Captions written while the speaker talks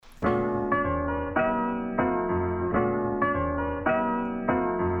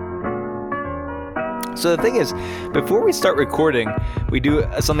So the thing is, before we start recording, we do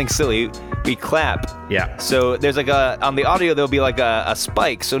something silly. We clap. Yeah. So there's like on the audio, there'll be like a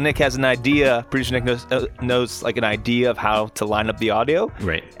spike. So Nick has an idea. Producer Nick knows like an idea of how to line up the audio.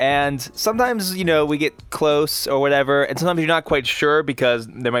 Right. And sometimes, we get close or whatever. And sometimes you're not quite sure because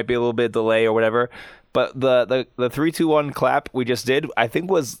there might be a little bit of delay or whatever. But the 3, 2, 1 clap we just did, I think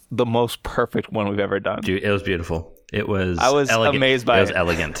was the most perfect one we've ever done. Dude, it was beautiful. I was elegant. amazed by it. It was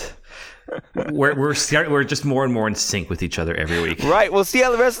elegant. We're just more and more in sync with each other every week. Right. We'll see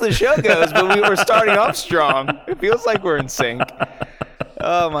how the rest of the show goes, but we were starting off strong. It feels like we're in sync.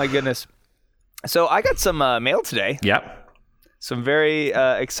 Oh, my goodness. So I got some mail today. Yep. Some very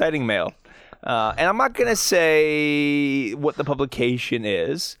exciting mail. And I'm not going to say what the publication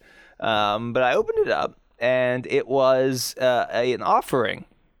is, but I opened it up, and it was an offering.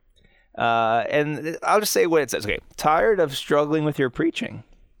 And I'll just say what it says. Okay. Tired of struggling with your preaching?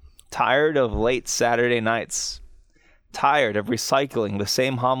 Tired of late Saturday nights? Tired of recycling the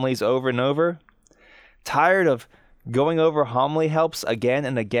same homilies over and over? Tired of going over homily helps again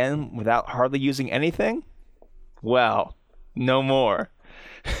and again without hardly using anything? Well, no more.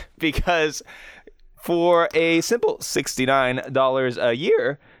 Because for a simple $69 a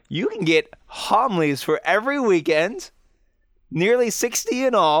year, you can get homilies for every weekend, nearly 60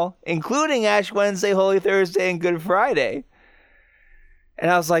 in all, including Ash Wednesday, Holy Thursday, and Good Friday. And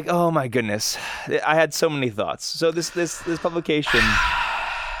I was like, oh my goodness. I had so many thoughts. So this publication.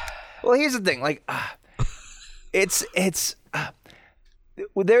 Well, here's the thing. Like,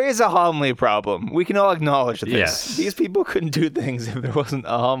 there is a homily problem. We can all acknowledge this. Yes. These people couldn't do things if there wasn't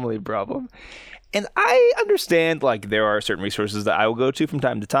a homily problem. And I understand, like, there are certain resources that I will go to from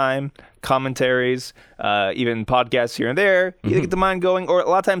time to time, commentaries, even podcasts here and there, either get the mind going, or a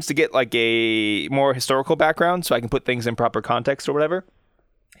lot of times to get, like, a more historical background so I can put things in proper context or whatever.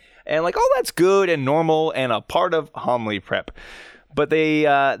 And, like, all that's good and normal and a part of homily prep. But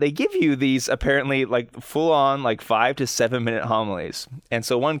they give you these apparently, like, full-on, like, 5 to 7 minute homilies. And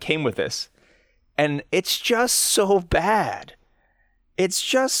so one came with this. And it's just so bad. It's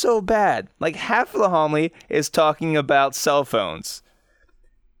just so bad. Like, half of the homily is talking about cell phones.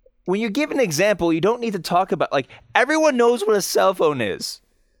 When you give an example, you don't need to talk about, like, everyone knows what a cell phone is.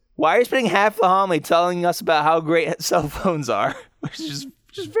 Why are you spending half the homily telling us about how great cell phones are? Which is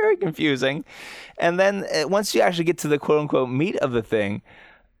just very confusing. And then once you actually get to the quote-unquote meat of the thing,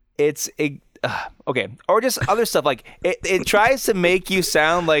 it's okay. Or just other stuff. Like, it tries to make you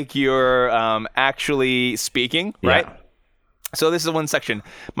sound like you're actually speaking, right? Yeah. So this is one section.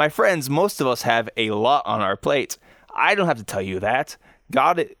 My friends, most of us have a lot on our plate. I don't have to tell you that.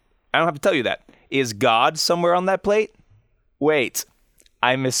 I don't have to tell you that. Is God somewhere on that plate? Wait,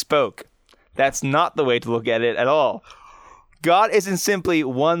 I misspoke. That's not the way to look at it at all. God isn't simply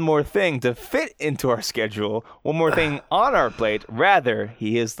one more thing to fit into our schedule, one more thing on our plate. Rather,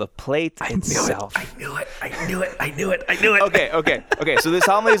 he is the plate itself. I knew it. Okay. So this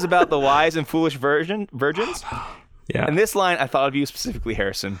homily is about the wise and foolish virgins. Yeah. And this line, I thought of you specifically,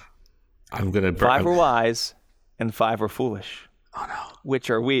 Harrison. I'm going to... 5 were wise and 5 were foolish. Oh, no. Which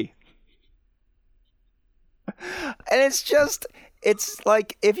are we? And it's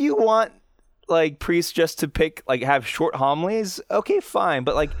like, if you want, like, priests just to pick, like, have short homilies, okay, fine.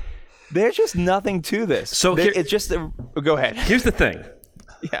 But, like, there's just nothing to this. So it's just... Go ahead. Here's the thing.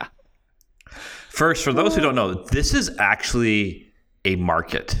 Yeah. First, for those who don't know, this is actually a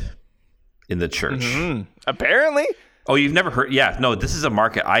market in the church. Mm-hmm. Apparently. Oh, you've never heard? Yeah, no, this is a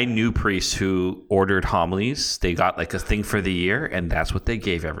market. I knew priests who ordered homilies. They got like a thing for the year, and that's what they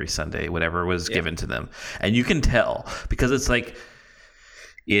gave every Sunday, whatever was given to them. And you can tell because it's like,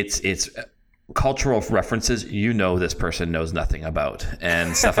 it's cultural references. You know, this person knows nothing about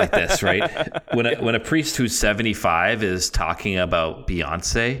and stuff like this, right? When a priest who's 75 is talking about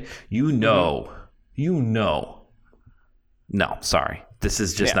Beyonce, you know, no, sorry, this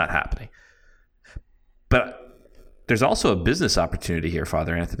is just not happening. But there's also a business opportunity here,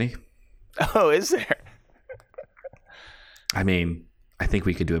 Father Anthony. Oh, is there? I mean, I think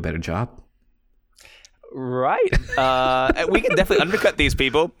we could do a better job. Right. We can definitely undercut these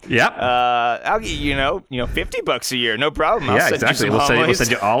people. Yeah. I'll get you $50 a year, no problem. I'll send exactly. You we'll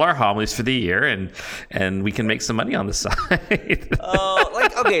send you all our homilies for the year, and we can make some money on the side.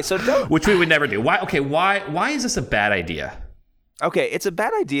 Okay, so which we would never do. Why? Okay, why is this a bad idea? Okay, it's a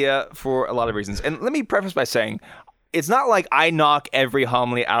bad idea for a lot of reasons. And let me preface by saying, it's not like I knock every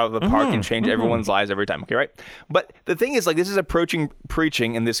homily out of the park and change everyone's lives every time, okay, right? But the thing is, like, this is approaching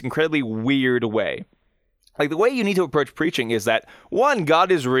preaching in this incredibly weird way. Like, the way you need to approach preaching is that, one,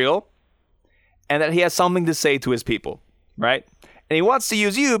 God is real, and that he has something to say to his people, right? And he wants to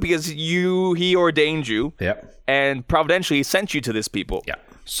use you because he ordained you. Yep. And providentially sent you to this people. Yeah.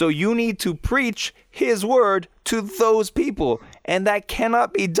 So you need to preach his word to those people. And that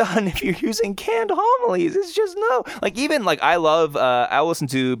cannot be done if you're using canned homilies. It's just no. Like, even, like, I listen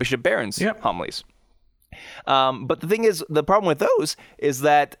to Bishop Barron's homilies. But the thing is, the problem with those is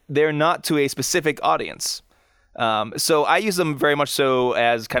that they're not to a specific audience. So I use them very much so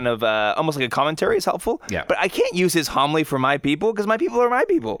as kind of almost like a commentary is helpful. Yeah. But I can't use his homily for my people because my people are my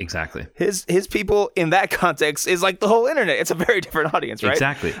people. Exactly. His people in that context is like the whole internet. It's a very different audience, right?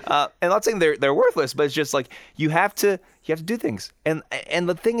 Exactly. And I'm not saying they're worthless, but it's just like you have to do things. And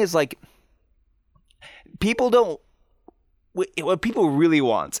the thing is, like, people don't. What people really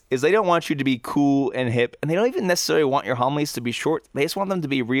want is they don't want you to be cool and hip, and they don't even necessarily want your homilies to be short. They just want them to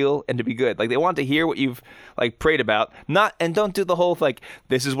be real and to be good. Like, they want to hear what you've, like, prayed about. And don't do the whole, like,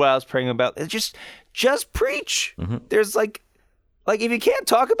 this is what I was praying about. It's just preach. Mm-hmm. There's like if you can't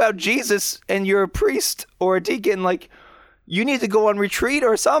talk about Jesus and you're a priest or a deacon, like, you need to go on retreat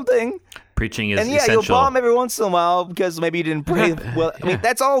or something. Preaching is essential. You'll bomb every once in a while because maybe you didn't pray well. I mean,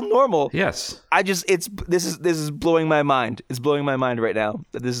 that's all normal. Yes. This is blowing my mind. It's blowing my mind right now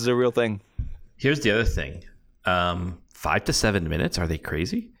that this is a real thing. Here's the other thing. 5 to 7 minutes. Are they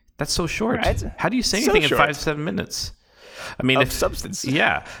crazy? That's so short. Right? How do you say anything in 5 to 7 minutes? I mean, substance.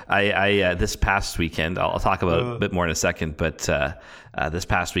 Yeah. I this past weekend, I'll talk about it a bit more in a second, but this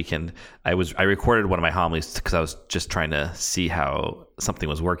past weekend, I recorded one of my homilies because I was just trying to see how something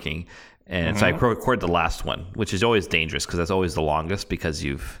was working. And so I recorded the last one, which is always dangerous because that's always the longest because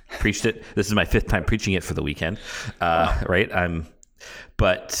you've preached it. This is my 5th time preaching it for the weekend, right?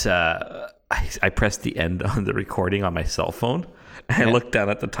 But I pressed the end on the recording on my cell phone, and I looked down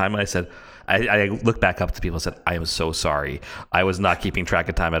at the time, and I said, I looked back up to people and said, I am so sorry. I was not keeping track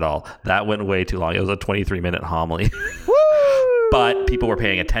of time at all. That went way too long. It was a 23-minute homily. But people were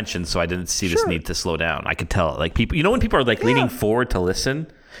paying attention, so I didn't see this need to slow down. I could tell. Like, people, when people are like leaning forward to listen,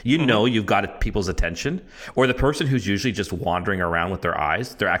 know you've got people's attention. Or the person who's usually just wandering around with their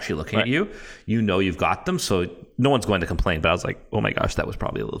eyes, they're actually looking at you. You know you've got them, so no one's going to complain. But I was like, oh my gosh, that was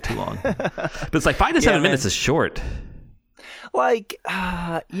probably a little too long. But it's like 5 to 7 minutes is short. Like,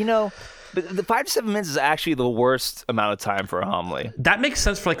 but the 5 to 7 minutes is actually the worst amount of time for a homily. That makes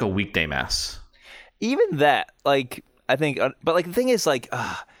sense for like a weekday mass. Even that, like, I think, but like the thing is, like,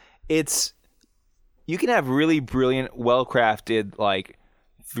 you can have really brilliant, well-crafted, like,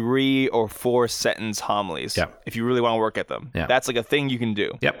 3 or 4 sentence homilies if you really want to work at them. Yeah. That's like a thing you can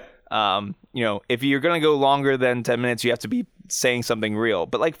do. Yep. If you're going to go longer than 10 minutes, you have to be saying something real.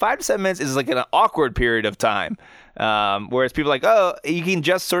 But like 5 to 7 minutes is like an awkward period of time. Whereas people are like, oh, you can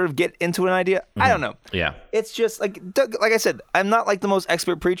just sort of get into an idea. I don't know. Yeah. It's just like I said, I'm not like the most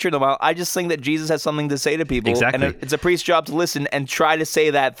expert preacher in the world. I just think that Jesus has something to say to people. Exactly. And it's a priest's job to listen and try to say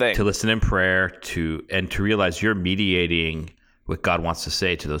that thing. To listen in prayer, to realize you're mediating what God wants to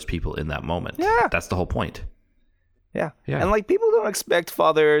say to those people in that moment. Yeah. That's the whole point. Yeah. And like, people don't expect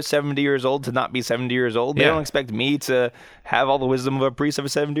Father 70 years old to not be 70 years old. They don't expect me to have all the wisdom of a priest of a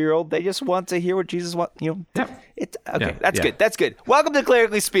 70-year-old. They just want to hear what Jesus wants. That's good. That's good. Welcome to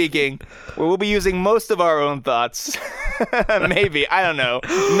Clerically Speaking, where we'll be using most of our own thoughts. Maybe. I don't know.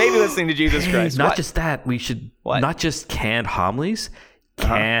 Maybe listening to Jesus Christ. Not just that. We should not just canned homilies,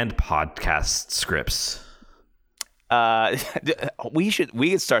 canned podcast scripts. We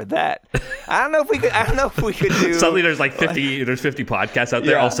could start that. I don't know if we could do. Suddenly there's like 50 podcasts out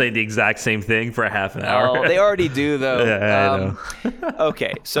there all saying the exact same thing for a half an hour. Oh, they already do though. Yeah, I know.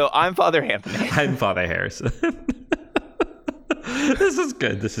 Okay, so I'm Father Anthony. I'm Father Harrison. This is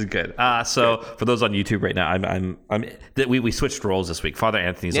good. So for those on YouTube right now, we switched roles this week. Father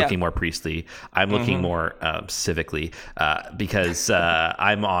Anthony's looking more priestly. I'm looking more civically because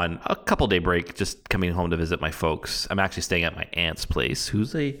I'm on a couple-day break, just coming home to visit my folks. I'm actually staying at my aunt's place,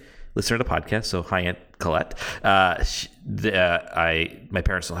 who's a listener to the podcast. So hi, Aunt Colette. My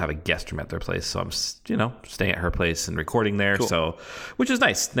parents don't have a guest room at their place, so I'm staying at her place and recording there. Cool. So, which is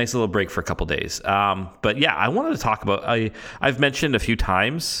nice little break for a couple days. But yeah, I wanted to talk about. I've mentioned a few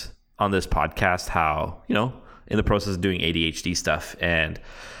times on this podcast how in the process of doing ADHD stuff, and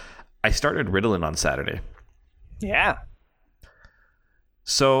I started Ritalin on Saturday. Yeah.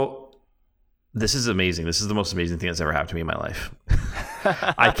 So. This is amazing. This is the most amazing thing that's ever happened to me in my life.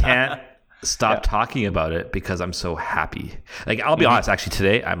 I can't stop talking about it because I'm so happy. Like, I'll be honest, actually,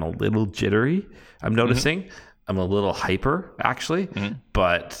 today I'm a little jittery. I'm noticing I'm a little hyper, actually,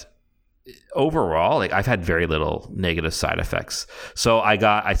 but overall, like I've had very little negative side effects. So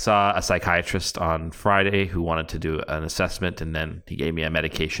I saw a psychiatrist on Friday who wanted to do an assessment, and then he gave me a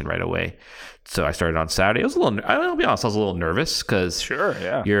medication right away. So I started on Saturday. I'll be honest, I was a little nervous because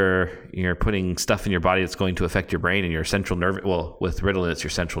you're putting stuff in your body that's going to affect your brain and your central nerve. Well, with Ritalin, it's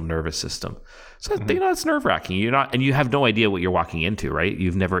your central nervous system. So it's nerve wracking. You have no idea what you're walking into, right?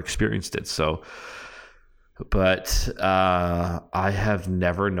 You've never experienced it. So. But I have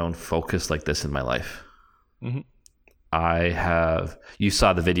never known focus like this in my life. Mm-hmm. You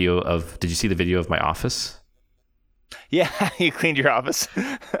saw the video did you see the video of my office? Yeah, you cleaned your office.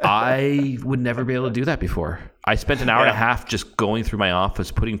 I would never be able to do that before. I spent an hour and a half just going through my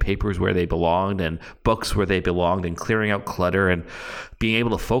office, putting papers where they belonged and books where they belonged and clearing out clutter and being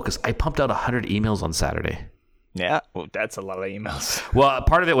able to focus. I pumped out 100 emails on Saturday. Yeah, well, that's a lot of emails. Well,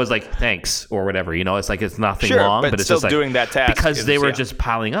 part of it was like thanks or whatever, it's like it's nothing long, but it's still just like doing that task because they were just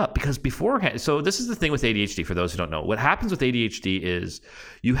piling up. Because beforehand, so this is the thing with ADHD. For those who don't know, what happens with ADHD is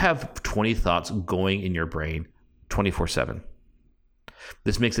you have 20 thoughts going in your brain 24/7.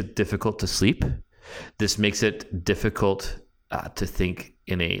 This makes it difficult to sleep. This makes it difficult to think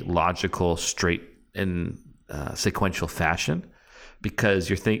in a logical, straight, and sequential fashion. Because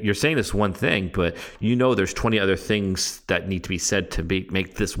you're saying this one thing, but there's 20 other things that need to be said to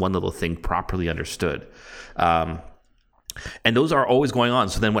make this one little thing properly understood. And those are always going on.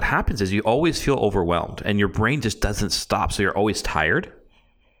 So then what happens is you always feel overwhelmed and your brain just doesn't stop. So you're always tired.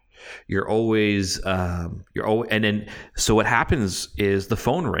 So what happens is the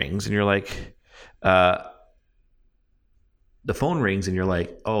phone rings and you're like, oh,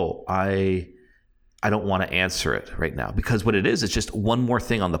 I don't want to answer it right now, because what it is just one more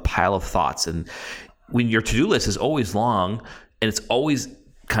thing on the pile of thoughts. And when your to-do list is always long and it's always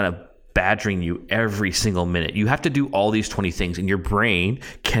kind of badgering you every single minute, you have to do all these 20 things and your brain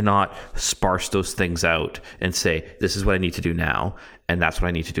cannot sparse those things out and say, this is what I need to do now. And that's what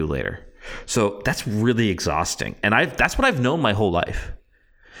I need to do later. So that's really exhausting. And that's what I've known my whole life.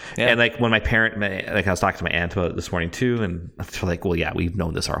 Yeah. And like when I was talking to my aunt about it this morning too, and I feel like, well, yeah, we've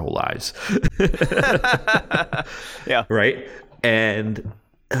known this our whole lives. Yeah. Right. And,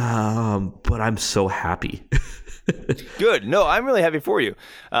 but I'm so happy. Good. No, I'm really happy for you.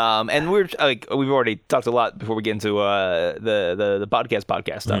 And we've already talked a lot before we get into the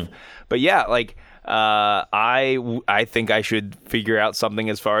podcast stuff. But yeah, like I think I should figure out something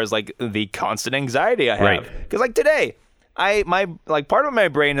as far as like the constant anxiety I have. Because like today, part of my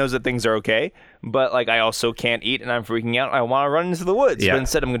brain knows that things are okay, but like I also can't eat and I'm freaking out. I want to run into the woods, but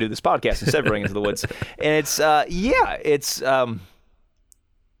instead I'm going to do this podcast instead of running into the woods. And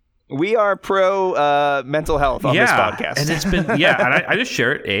we are pro mental health on this podcast. And it's been, and I just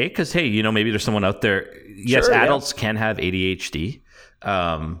share it, because hey, maybe there's someone out there. Yes, adults can have ADHD.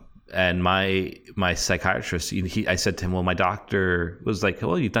 And my psychiatrist, I said to him, well, my doctor was like,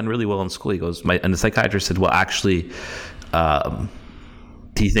 well, you've done really well in school. He goes, and the psychiatrist said, well, actually,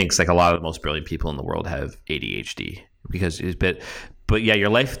 he thinks like a lot of the most brilliant people in the world have ADHD but yeah, your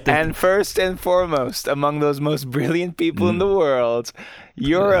life. And first and foremost, among those most brilliant people in the world,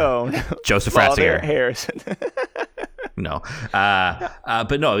 your own Joseph Father Ratzinger. Harrison. No,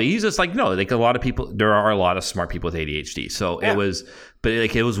 but no, he's just like, no, like a lot of people, there are a lot of smart people with ADHD. So it was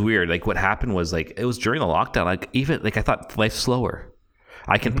weird. Like what happened was like, it was during the lockdown. Like even like I thought life's slower.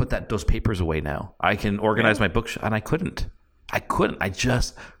 I can put those papers away now. I can organize my books, and I couldn't. I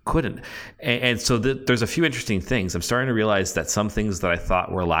just couldn't. And so there's a few interesting things. I'm starting to realize that some things that I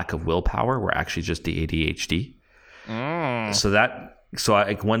thought were a lack of willpower were actually just the ADHD. So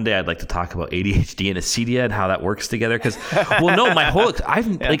one day I'd like to talk about ADHD and acedia and how that works together. Because, well, no, my whole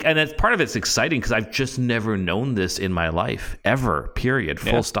and it's part of it's exciting because I've just never known this in my life ever. Period.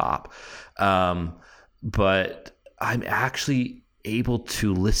 Full stop. But I'm actually able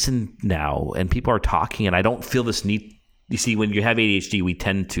to listen now, and people are talking, and I don't feel this need. You see, when you have ADHD, we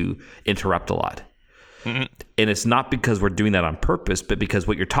tend to interrupt a lot. Mm-hmm. And it's not because we're doing that on purpose, but because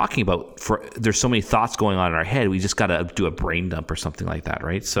what you're talking about, there's so many thoughts going on in our head, we just got to do a brain dump or something like that,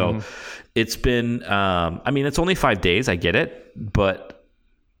 right? So it's been, it's only 5 days, I get it, but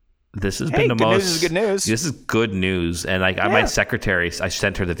this has been the most... News is good news. This is good news. And my secretary, I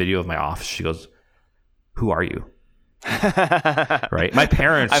sent her the video of my office. She goes, who are you? Right, my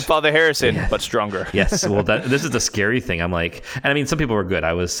parents. I'm Father Harrison, but stronger. Yes, well, this is the scary thing. I'm like, and I mean, some people were good.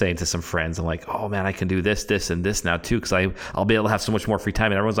 I was saying to some friends, I'm like, oh man, I can do this, and this now too, because I'll be able to have so much more free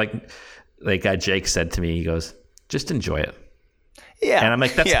time. And everyone's like Jake said to me, he goes, just enjoy it. Yeah, and I'm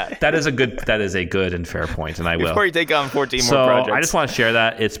like, that is a good and fair point, and I will. Before you take on 14 more projects. So I just want to share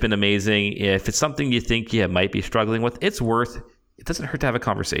that. It's been amazing. If it's something you think you might be struggling with, it doesn't hurt to have a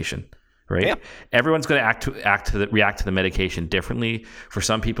conversation. right? Yeah. Everyone's going to react to the medication differently. For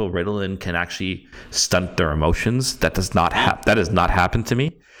some people, Ritalin can actually stunt their emotions. That does not happen to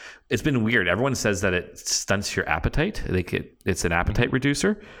me. It's been weird. Everyone says that it stunts your appetite. It's an appetite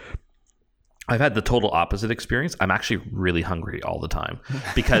reducer. I've had the total opposite experience. I'm actually really hungry all the time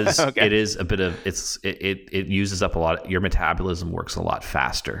because it is a bit of it uses up a lot. Your metabolism works a lot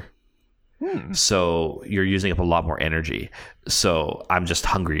faster. So you're using up a lot more energy. So I'm just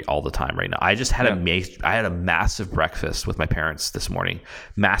hungry all the time right now. I just had I had a massive breakfast with my parents this morning.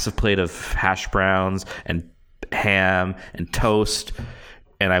 Massive plate of hash browns and ham and toast,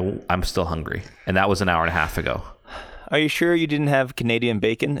 and I'm still hungry. And that was an hour and a half ago. Are you sure you didn't have Canadian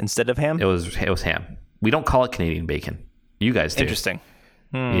bacon instead of ham? It was ham. We don't call it Canadian bacon. You guys do. Interesting.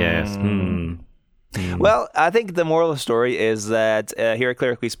 Yes. Well, I think the moral of the story is that here at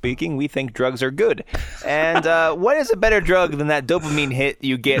Clerically Speaking, we think drugs are good. And what is a better drug than that dopamine hit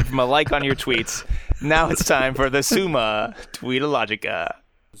you get from a like on your tweets? Now it's time for the Summa Tweetologica.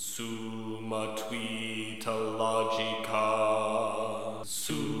 Summa Tweetologica.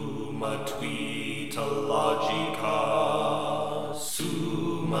 Summa Tweetologica.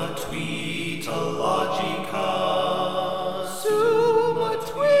 Summa Tweetologica. Summa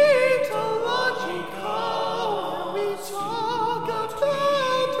Tweetologica. We talk about the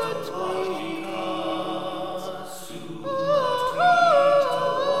Tweetologica. Summa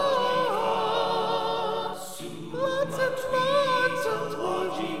Tweetologica. Lots of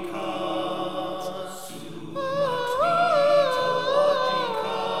Tweetologica.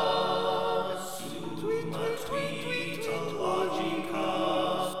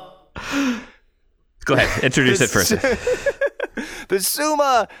 Go ahead. Introduce it first. The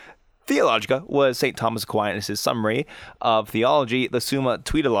Summa Theologica was St. Thomas Aquinas' summary of theology. The Summa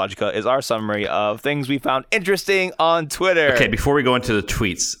Tweetologica is our summary of things we found interesting on Twitter. Okay, before we go into the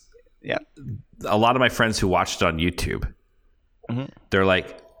tweets, Yeah. a lot of my friends who watched it on YouTube, they're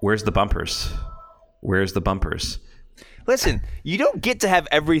like, where's the bumpers? Where's the bumpers? Listen, you don't get to have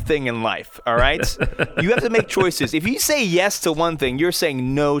everything in life, all right? You have to make choices. If you say yes to one thing, you're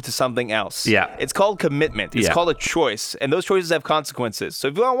saying no to something else. Yeah. It's called commitment. It's Yeah. called a choice. And those choices have consequences. So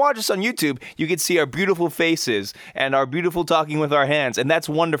if you want to watch us on YouTube, you can see our beautiful faces and our beautiful talking with our hands. And that's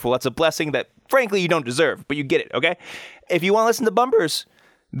wonderful. That's a blessing that, frankly, you don't deserve, but you get it, okay? If you want to listen to bumpers,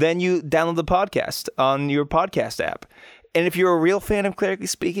 then you download the podcast on your podcast app. And if you're a real fan of Clerically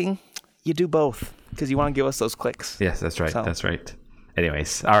Speaking, you do both. Because you want to give us those clicks. Yes, that's right. So- That's right.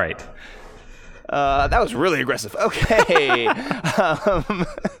 Anyways, all right. That was really aggressive. Okay.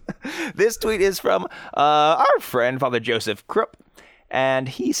 This tweet is from our friend, Father Joseph Krupp. And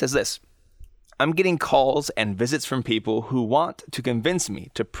he says this. I'm getting calls and visits from people who want to convince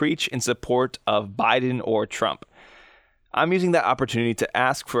me to preach in support of Biden or Trump. I'm using that opportunity to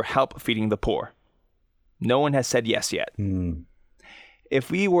ask for help feeding the poor. No one has said yes yet. If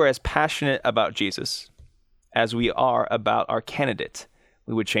we were as passionate about Jesus as we are about our candidate,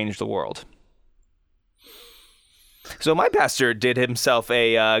 we would change the world. So my pastor did himself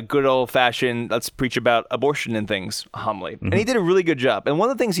a good old-fashioned, let's preach about abortion and things homily. And he did a really good job. And one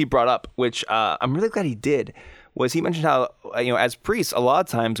of the things he brought up, which I'm really glad he did, was he mentioned how, as priests, a lot of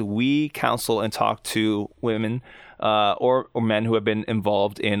times we counsel and talk to women or men who have been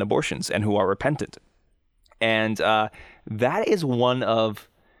involved in abortions and who are repentant. And that is one of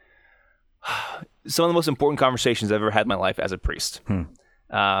some of the most important conversations I've ever had in my life as a priest.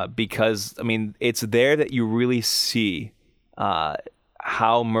 Because, it's there that you really see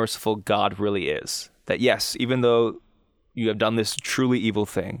how merciful God really is. That, yes, even though you have done this truly evil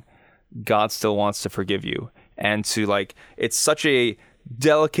thing, God still wants to forgive you. And to, it's such a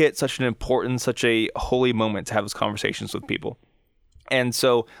delicate, such an important, such a holy moment to have those conversations with people. And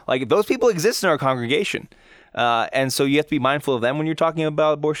so, those people exist in our congregation. And so you have to be mindful of them when you're talking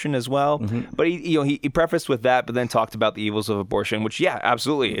about abortion as well. But he prefaced with that, but then talked about the evils of abortion, which, yeah,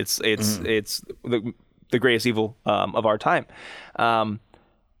 absolutely, it's the greatest evil of our time.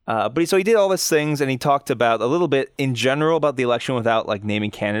 But he did all these things, and he talked about a little bit in general about the election without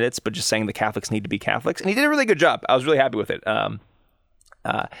naming candidates, but just saying the Catholics need to be Catholics, and he did a really good job. I was really happy with it.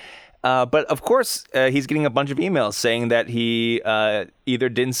 But of course, he's getting a bunch of emails saying that he either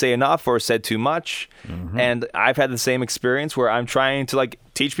didn't say enough or said too much. And I've had the same experience where I'm trying to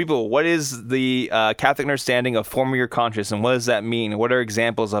teach people what is the Catholic understanding of forming your conscience and what does that mean? What are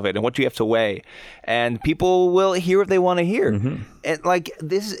examples of it and what do you have to weigh? And people will hear what they want to hear. And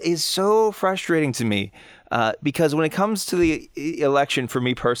this is so frustrating to me because when it comes to the election for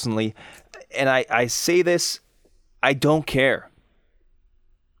me personally, and I say this, I don't care.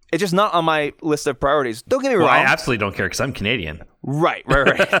 It's just not on my list of priorities. Don't get me Well, wrong. I absolutely don't care because I'm Canadian. Right.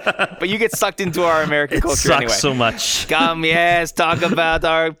 But you get sucked into our American It culture sucks anyway. so much. Yes, talk about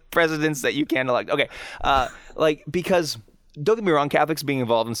our presidents that you can't elect. Okay, because don't get me wrong, Catholics being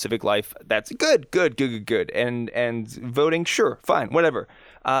involved in civic life, that's good, and voting, sure, fine, whatever.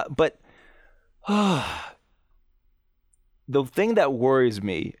 But the thing that worries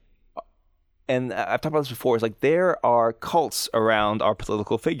me, and I've talked about this before, is like there are cults around our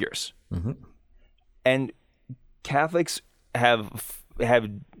political figures, and Catholics have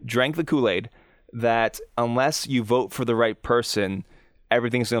drank the Kool-Aid that unless you vote for the right person,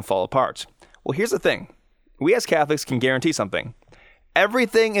 everything's going to fall apart. Well, here's the thing. We as Catholics can guarantee something.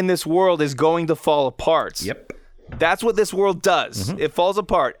 Everything in this world is going to fall apart. Yep. That's what this world does. It falls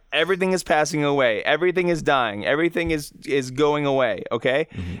apart. Everything is passing away. Everything is dying. Everything is going away, okay?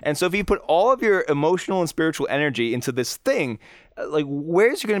 And so if you put all of your emotional and spiritual energy into this thing, like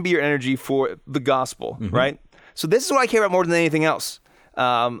where's going to be your energy for the gospel, right? So this is what I care about more than anything else.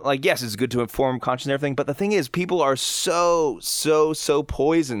 Yes, it's good to inform conscience and everything, but the thing is, people are so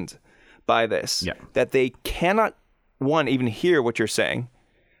poisoned by this that they cannot, one, even hear what you're saying,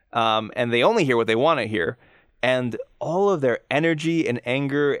 and they only hear what they want to hear, and all of their energy and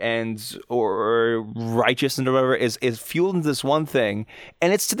anger and or righteousness or whatever is fueled into this one thing,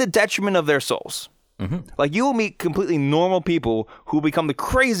 and it's to the detriment of their souls. Like you will meet completely normal people who become the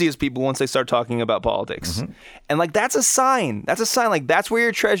craziest people once they start talking about politics. And like that's a sign. That's a sign like that's where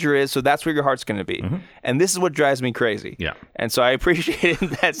your treasure is, so that's where your heart's going to be. And this is what drives me crazy. Yeah. And so I appreciate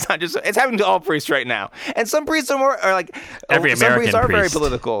it. That's not just it's happening to all priests right now. And some priests are like Every some priests American are very priest.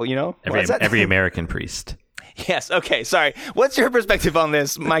 political, you know? Every, What's that? every American priest. Yes, okay, sorry. What's your perspective on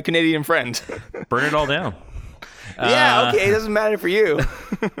this, my Canadian friend? Burn it all down. Yeah, okay, it doesn't matter for you.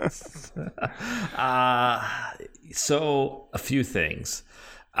 So a few things.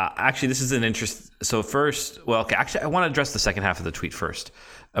 Actually, this is an interest. So first, well, okay. Actually, I want to address the second half of the tweet first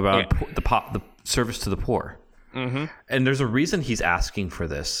about the service to the poor. And there's a reason he's asking for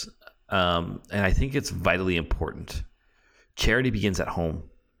this, and I think it's vitally important. Charity begins at home.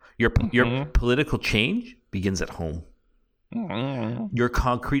 Your political change begins at home. Your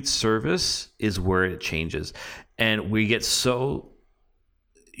concrete service is where it changes. And we get so...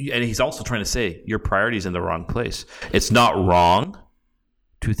 And he's also trying to say your priority's in the wrong place. It's not wrong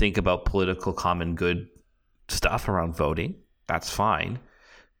to think about political common good stuff around voting. That's fine.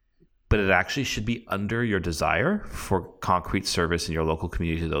 But it actually should be under your desire for concrete service in your local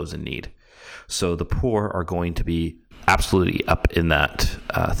community to those in need. So the poor are going to be absolutely up in that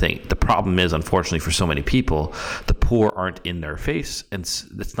thing. The problem is, unfortunately, for so many people, the poor aren't in their face, and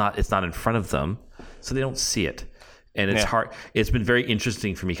it's not in front of them, so they don't see it. And it's hard. It's been very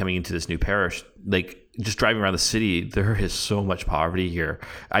interesting for me coming into this new parish. Like just driving around the city, there is so much poverty here.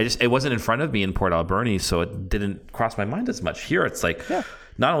 It wasn't in front of me in Port Alberni, so it didn't cross my mind as much. Here, it's like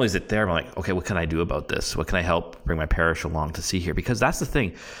not only is it there, I'm like, okay, what can I do about this? What can I help bring my parish along to see here? Because that's the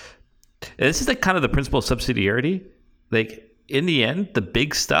thing. And this is like kind of the principle of subsidiarity. Like in the end, the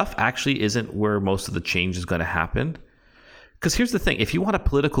big stuff actually isn't where most of the change is going to happen. Because here's the thing: if you want a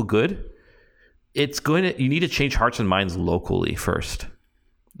political good, you need to change hearts and minds locally first,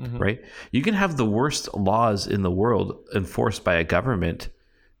 right? You can have the worst laws in the world enforced by a government,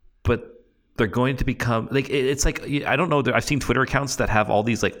 but they're going to become like it's like I don't know. I've seen Twitter accounts that have all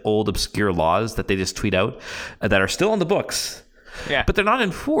these like old obscure laws that they just tweet out that are still on the books. Yeah. But they're not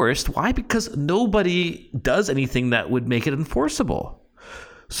enforced. Why? Because nobody does anything that would make it enforceable.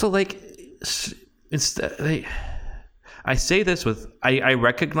 So like instead, I say this with I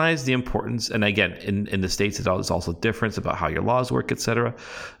recognize the importance, and again in the States it's also different about how your laws work, etc.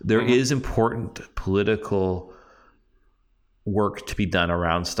 There is important political work to be done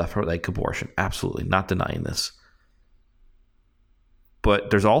around stuff like abortion. Absolutely, not denying this. But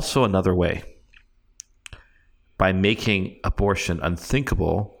there's also another way. By making abortion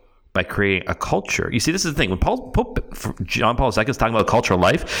unthinkable, by creating a culture. You see, this is the thing. When Pope John Paul II is talking about cultural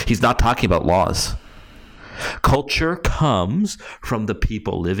life, he's not talking about laws. Culture comes from the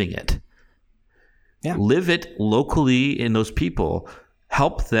people living it. Yeah. Live it locally in those people.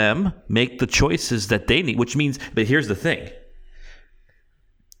 Help them make the choices that they need, which means, but here's the thing.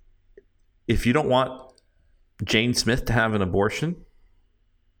 If you don't want Jane Smith to have an abortion,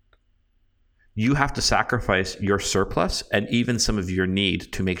 you have to sacrifice your surplus and even some of your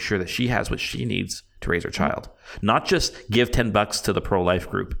need to make sure that she has what she needs to raise her child. Not just give $10 to the pro-life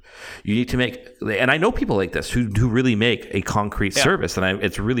group. You need to make, and I know people like this who really make a concrete service, and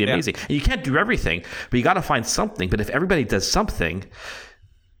it's really amazing. And you can't do everything, but you got to find something. But if everybody does something,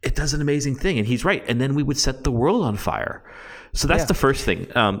 it does an amazing thing. And he's right. And then we would set the world on fire. So that's the first thing.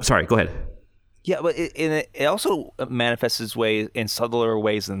 Sorry, go ahead. Yeah, but it also manifests its way in subtler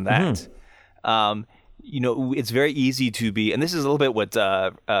ways than that. It's very easy to be, and this is a little bit what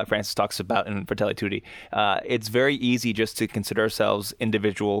Francis talks about in Fratelli Tutti. It's very easy just to consider ourselves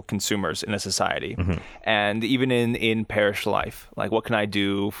individual consumers in a society, and even in parish life, like what can I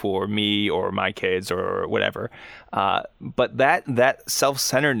do for me or my kids or whatever. But that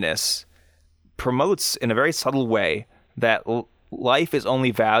self-centeredness promotes in a very subtle way that life is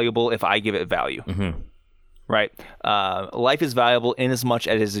only valuable if I give it value. Right? Life is valuable in as much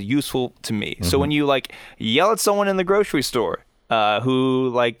as it is useful to me. So when you like yell at someone in the grocery store who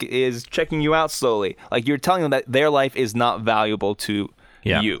like is checking you out slowly, like you're telling them that their life is not valuable to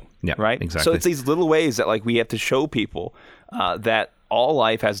you. Yeah, right? exactly. So it's these little ways that like we have to show people that all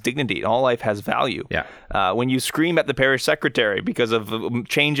life has dignity, all life has value. Yeah. When you scream at the parish secretary because of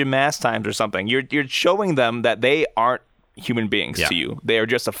change in mass times or something, you're showing them that they aren't human beings to you. They are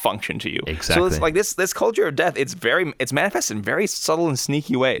just a function to you. Exactly. So it's like this culture of death. It's manifested in very subtle and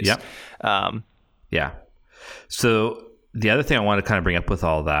sneaky ways. Yeah. Yeah. So the other thing I want to kind of bring up with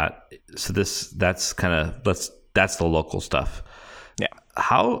all that. So that's the local stuff. Yeah.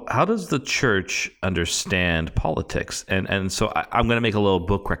 How does the church understand politics? And so I'm going to make a little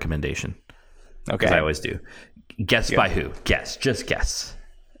book recommendation. Okay. As I always do. Guess by who? Just guess.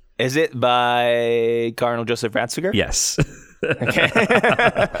 Is it by Cardinal Joseph Ratzinger? Yes. Okay.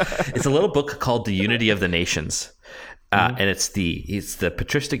 It's a little book called The Unity of the Nations. And it's the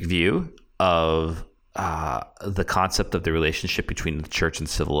patristic view of the concept of the relationship between the church and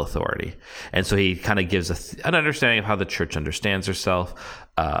civil authority. And so he kind of gives an understanding of how the church understands herself.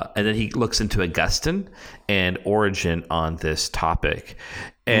 And then he looks into Augustine and Origen on this topic.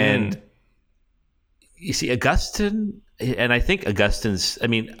 And you see, Augustine... And I think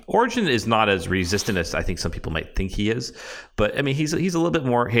Origen is not as resistant as I think some people might think he is, but I mean he's a little bit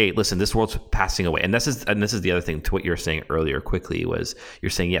more. Hey, listen, this world's passing away, and this is the other thing to what you were saying earlier. Quickly was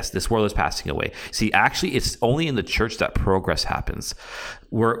you're saying yes, this world is passing away. See, actually, it's only in the church that progress happens.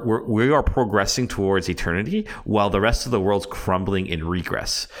 We are progressing towards eternity, while the rest of the world's crumbling in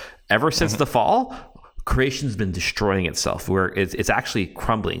regress. Ever since the fall, creation's been destroying itself, where it's actually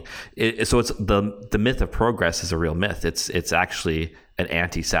crumbling. So it's the myth of progress is a real myth. It's actually an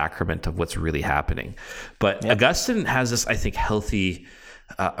anti-sacrament of what's really happening. But Augustine has this, I think, healthy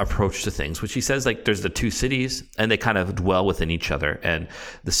approach to things, which he says like there's the two cities and they kind of dwell within each other, and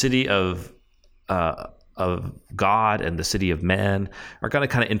the city of God and the city of man are going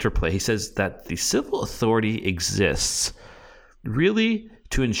to kind of interplay. He says that the civil authority exists really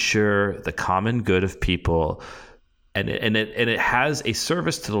to ensure the common good of people, and it has a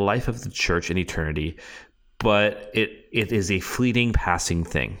service to the life of the church in eternity, but it is a fleeting, passing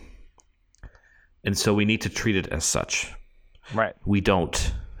thing, and so we need to treat it as such. Right. We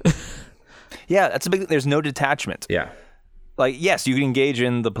don't. Yeah, that's a big. There's no detachment. Yeah. Like, yes, you can engage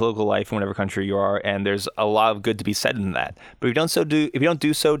in the political life in whatever country you are, and there's a lot of good to be said in that. But if you don't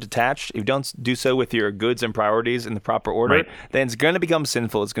do so detached, if you don't do so with your goods and priorities in the proper order, then it's going to become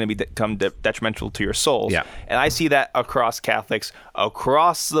sinful. It's going to become detrimental to your souls. Yeah. And I see that across Catholics,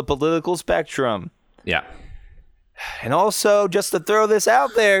 across the political spectrum. Yeah. And also, just to throw this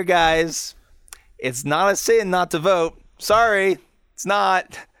out there, guys, it's not a sin not to vote. Sorry, it's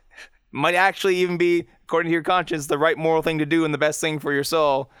not. Might actually even be, according to your conscience, the right moral thing to do and the best thing for your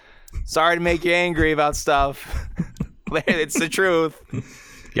soul. Sorry to make you angry about stuff. It's the truth.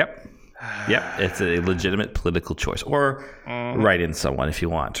 Yep. It's a legitimate political choice. Or write in someone if you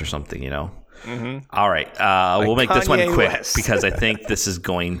want or something, All right. We'll make this one quick because I think this is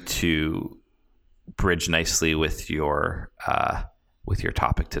going to bridge nicely with your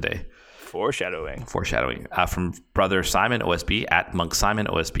topic today. Foreshadowing. From Brother Simon OSB at Monk Simon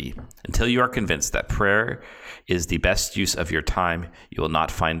OSB. Until you are convinced that prayer is the best use of your time, you will not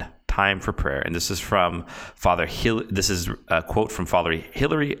find time for prayer. And this is from This is a quote from Father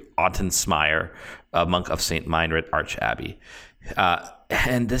Hilary Ottensmeyer, a monk of St. Meinrad Arch Abbey.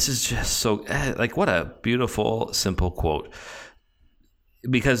 And this is just so what a beautiful, simple quote.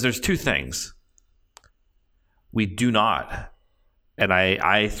 Because there's two things. We do not. And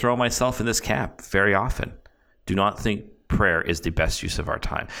I throw myself in this camp very often. Do not think prayer is the best use of our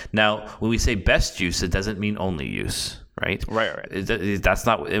time. Now, when we say best use, it doesn't mean only use, right? Right. That's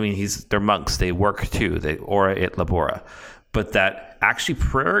not. They're monks. They work too. They ora et labora, but that actually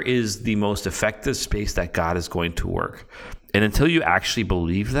prayer is the most effective space that God is going to work. And until you actually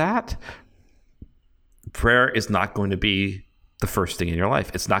believe that, prayer is not going to be the first thing in your life.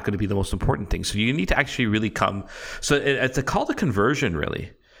 It's not going to be the most important thing. So you need to actually really come. So it's a call to conversion,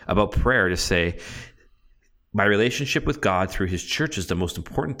 really. about prayer to say, my relationship with God through his church is the most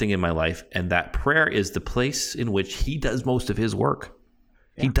important thing in my life, and that prayer is the place in which he does most of his work.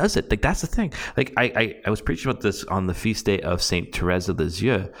 He does it. Like, that's the thing. Like, I was preaching about this on the feast day of Saint Therese of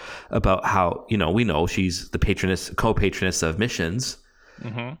Lisieux, about how, we know she's the co-patroness of missions,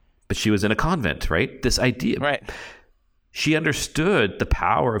 but she was in a convent, right? This idea. Right. She understood the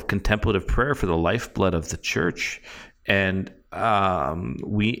power of contemplative prayer for the lifeblood of the church. And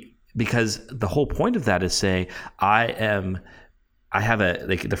because the whole point of that is saying, I have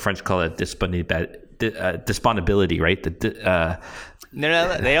the French call it disponibility, right?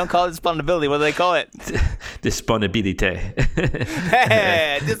 No, they don't call it disponibility. What do they call it? Disponibilité.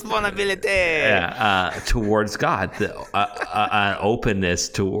 Disponibility. Yeah, towards God, an openness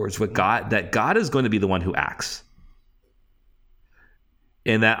towards that God is going to be the one who acts.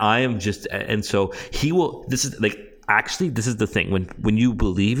 And that I am just, and so he will, this is the thing. When you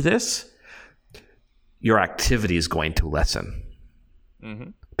believe this, your activity is going to lessen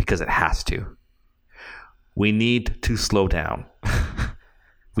because it has to. We need to slow down.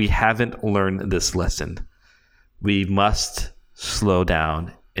 We haven't learned this lesson. We must slow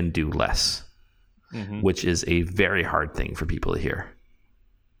down and do less, which is a very hard thing for people to hear.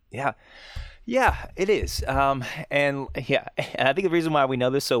 Yeah. Yeah, it is. And I think the reason why we know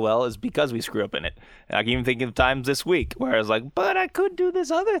this so well is because we screw up in it. And I can even think of times this week where I was like, but I could do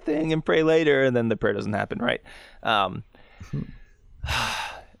this other thing and pray later, and then the prayer doesn't happen, right? But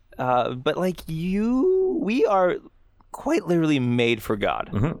like we are quite literally made for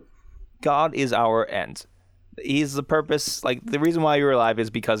God. God is our end. He's the purpose. Like, the reason why you're alive is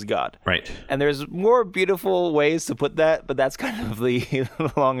because God. Right. And there's more beautiful ways to put that, but that's kind of the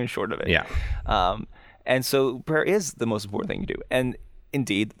long and short of it. Yeah. And so prayer is the most important thing you do. And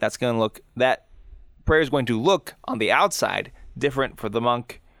indeed, that prayer is going to look on the outside different for the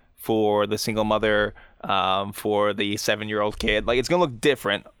monk, for the single mother, for the 7-year-old kid. Like, it's going to look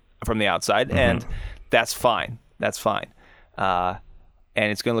different from the outside, and that's fine. That's fine. And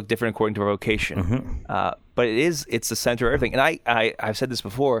it's going to look different according to our vocation. But it's the center of everything. And I've said this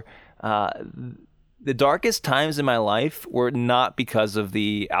before. The darkest times in my life were not because of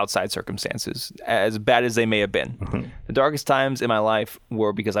the outside circumstances, as bad as they may have been. The darkest times in my life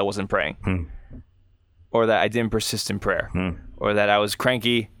were because I wasn't praying, or that I didn't persist in prayer, or that I was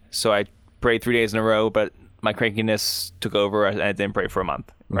cranky, so I prayed 3 days in a row, but my crankiness took over and I didn't pray for a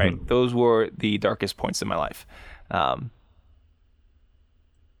month. Right? Those were the darkest points in my life.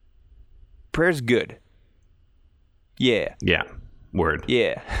 Prayer's good. Yeah. Yeah. Word.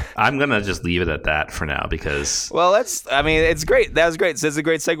 Yeah. I'm going to just leave it at that for now because... Well, it's great. That was great. So this is a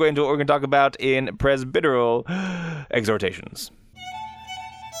great segue into what we're going to talk about in presbyteral exhortations.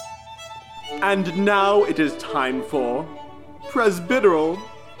 And now it is time for presbyteral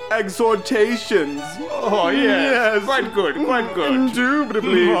exhortations. Oh, yes. Quite good.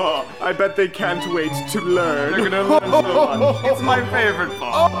 Indubitably. I bet they can't wait to learn. They're going to learn so much. It's my favorite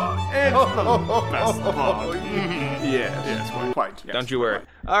part. It's the best part. Yes, quite. Yes. Don't you worry.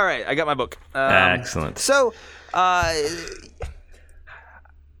 All right, I got my book. Excellent. So, I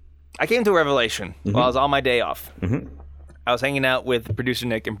came to a revelation while I was on my day off. I was hanging out with producer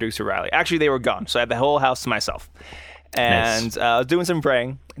Nick and producer Riley. Actually, they were gone, so I had the whole house to myself. And Nice. I was doing some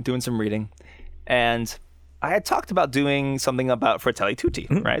praying, doing some reading, and I had talked about doing something about Fratelli Tutti,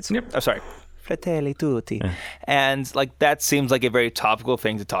 right? Yep. Oh, sorry. Fratelli Tutti. And like that seems like a very topical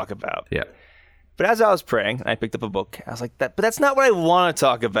thing to talk about. Yeah. But as I was praying, I picked up a book. I was like, but that's not what I want to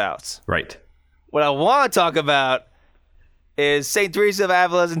talk about. Right. What I want to talk about is St. Teresa of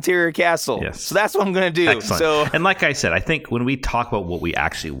Avila's interior castle. Yes. So that's what I'm going to do. Excellent. So, and like I said, I think when we talk about what we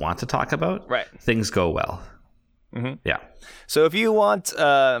actually want to talk about, Right. things go well. Yeah. so if you want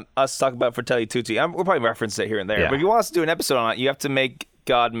us to talk about Fratelli Tutti, we'll probably reference it here and there. Yeah. But if you want us to do an episode on it, you have to make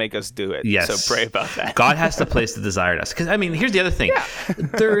God make us do it. Yes. So pray about that. God has to place the desire in us. Because, I mean, here's the other thing.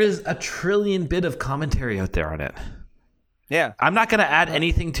 There is a trillion bit of commentary out there on it. Yeah. I'm not going to add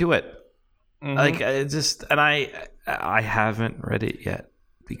anything to it. Like, I haven't read it yet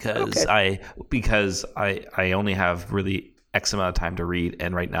because I only have really X amount of time to read.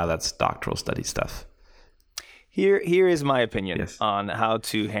 And right now that's doctoral study stuff. Here is my opinion on how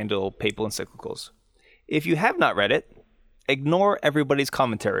to handle papal encyclicals. If you have not read it, ignore everybody's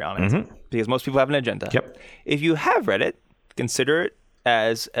commentary on it because most people have an agenda. Yep. If you have read it, consider it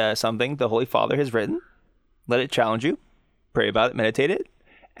as something the Holy Father has written. Let it challenge you. Pray about it, meditate it,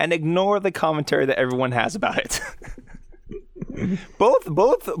 and ignore the commentary that everyone has about it.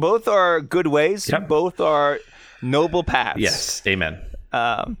 Both are good ways. Yep. Both are noble paths. Yes. Amen.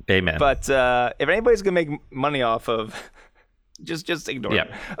 Amen. But if anybody's gonna make money off of Just ignore Yeah.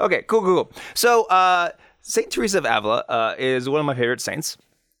 it. Okay, cool. So Saint Teresa of Avila is one of my favorite saints.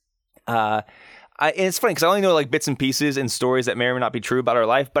 And it's funny because I only know like bits and pieces and stories that may or may not be true about her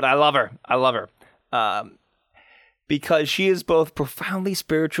life, but I love her. Because she is both profoundly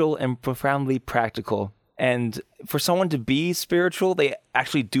spiritual and profoundly practical. And for someone to be spiritual, they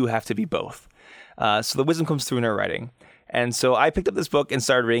actually do have to be both. So the wisdom comes through in her writing. And so I picked up this book and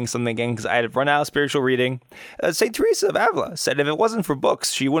started reading something again because I had run out of spiritual reading. St. Teresa of Avila said if it wasn't for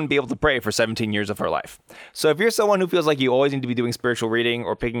books, she wouldn't be able to pray for 17 years of her life. So if you're someone who feels like you always need to be doing spiritual reading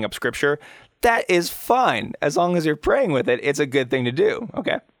or picking up scripture, that is fine. As long as you're praying with it, it's a good thing to do.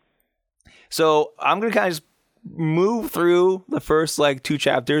 Okay. So I'm going to kind of just move through the first like 2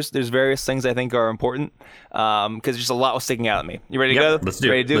 chapters. There's various things I think are important because just a lot was sticking out at me. You ready to go? Let's do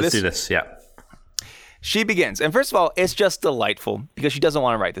ready it. to do Let's this? do this. Yeah. She begins. And first of all, it's just delightful because she doesn't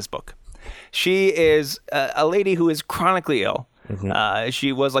want to write this book. She is a lady who is chronically ill.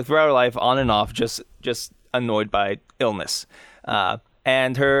 She was like throughout her life on and off, just annoyed by illness.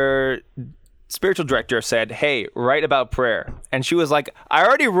 And her spiritual director said, hey, write about prayer. And she was like, I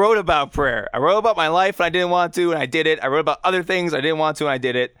already wrote about prayer. I wrote about my life and I didn't want to, and I did it. I wrote about other things I didn't want to, and I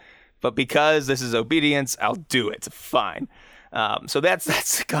did it. But because this is obedience, I'll do it. Fine. So that's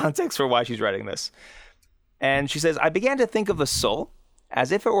the context for why she's writing this. And she says, I began to think of the soul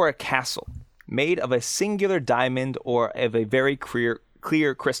as if it were a castle made of a singular diamond or of a very clear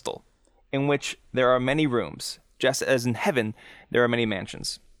crystal, in which there are many rooms, just as in heaven there are many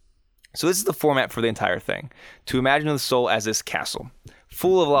mansions. So this is the format for the entire thing, to imagine the soul as this castle,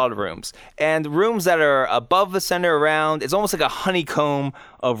 full of a lot of rooms. And rooms that are above the center around, it's almost like a honeycomb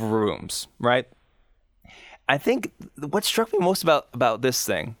of rooms, right? I think what struck me most about this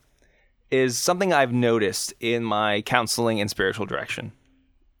thing is something I've noticed in my counseling and spiritual direction.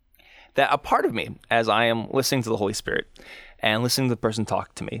 That a part of me, as I am listening to the Holy Spirit and listening to the person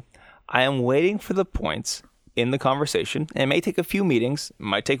talk to me, I am waiting for the points in the conversation, and it may take a few meetings,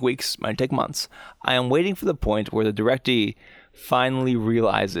 might take weeks, might take months. I am waiting for the point where the directee finally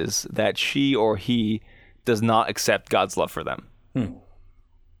realizes that she or he does not accept God's love for them.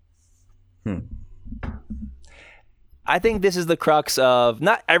 I think this is the crux of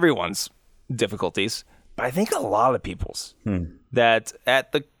not everyone's difficulties, but I think a lot of people's. That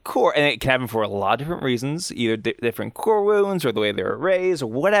at the core, and it can happen for a lot of different reasons, either different core wounds or the way they were raised or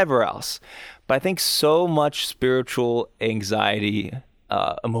whatever else. But I think so much spiritual anxiety,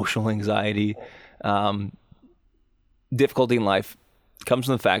 emotional anxiety, difficulty in life comes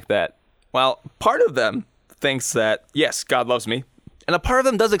from the fact that, well, part of them thinks that, yes, God loves me. And a part of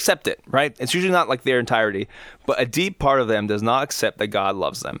them does accept it, right? It's usually not like their entirety, but a deep part of them does not accept that God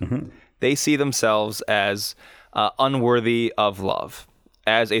loves them. They see themselves as unworthy of love,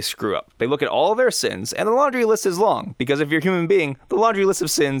 as a screw up. They look at all of their sins, and the laundry list is long, because if you're a human being, the laundry list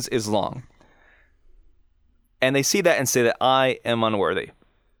of sins is long. And they see that and say that I am unworthy.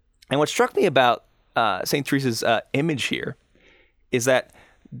 And what struck me about St. Teresa's image here is that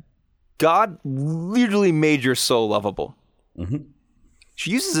God literally made your soul lovable. She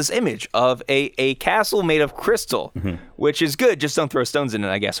uses this image of a castle made of crystal, which is good. Just don't throw stones in it,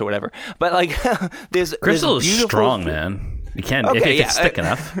 I guess, or whatever. But like, there's Crystal is beautiful strong, man. You can't if Okay, it's thick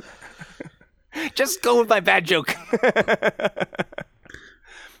enough. Just go with my bad joke.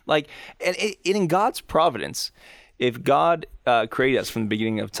 Like, and in God's providence, if God created us from the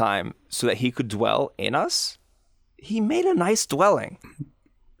beginning of time so that He could dwell in us, He made a nice dwelling.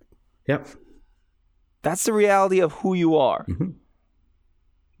 Yep. That's the reality of who you are.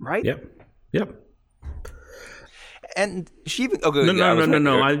 Right? Yep. And she even... Okay, No. I'm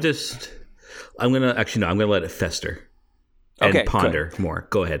gonna let it fester and Okay, ponder more.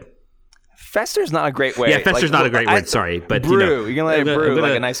 Go ahead. Fester's not a great way. Yeah, fester's not a great word. Sorry, but brew. You're gonna let it brew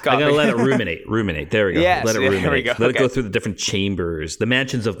like a nice coffee. I'm gonna let it ruminate. There we go. Yes, let it ruminate. there we go. Let it go Okay. through the different chambers, the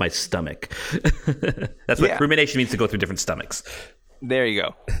mansions of my stomach. That's what rumination means, to go through different stomachs. There you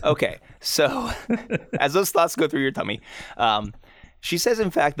go. Okay, so as those thoughts go through your tummy, she says,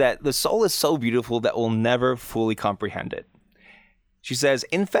 in fact, that the soul is so beautiful that we'll never fully comprehend it. She says,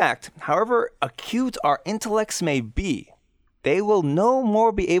 in fact, however acute our intellects may be, they will no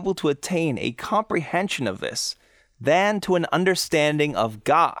more be able to attain a comprehension of this than to an understanding of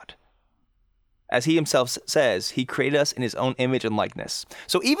God. As He Himself says, He created us in His own image and likeness.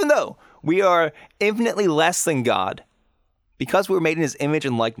 So even though we are infinitely less than God, because we're made in His image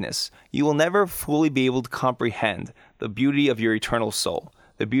and likeness, you will never fully be able to comprehend the beauty of your eternal soul,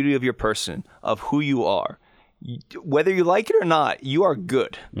 the beauty of your person, of who you are. Whether you like it or not, you are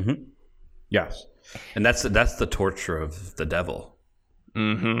good. Yes, and that's the torture of the devil.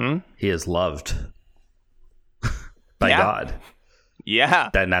 He is loved. by Yeah. God. Yeah.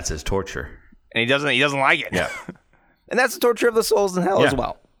 Then that's his torture. And he doesn't like it. Yeah. And that's the torture of the souls in hell as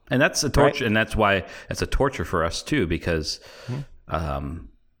well. And that's a torture, and that's why it's a torture for us too, because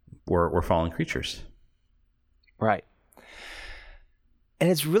we're fallen creatures. Right. And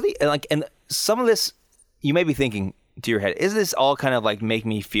it's really like, and some of this, you may be thinking to your head, is this all kind of like make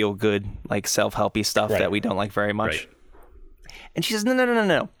me feel good, like self-helpy stuff that we don't like very much? Right. And she says,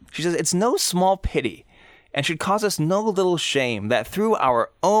 no. She says, it's no small pity and should cause us no little shame that through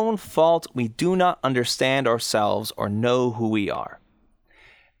our own fault we do not understand ourselves or know who we are.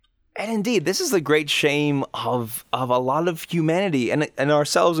 And indeed, this is the great shame of a lot of humanity and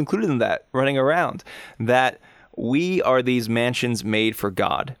ourselves included in that, running around, that we are these mansions made for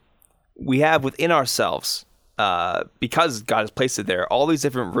God. We have within ourselves, because God has placed it there, all these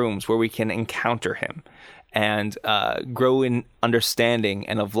different rooms where we can encounter him and grow in understanding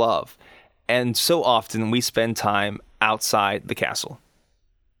and of love. And so often we spend time outside the castle.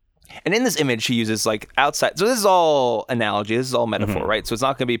 And in this image, she uses like outside. So this is all analogy. This is all metaphor, right? So it's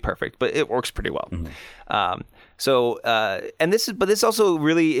not going to be perfect, but it works pretty well. But this also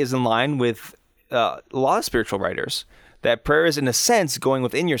really is in line with a lot of spiritual writers, that prayer is in a sense going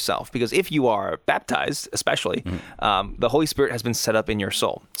within yourself, because if you are baptized, especially, the Holy Spirit has been set up in your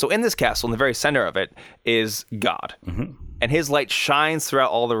soul. So in this castle, in the very center of it, is God, and his light shines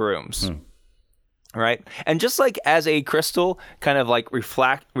throughout all the rooms. Right? And just like as a crystal kind of like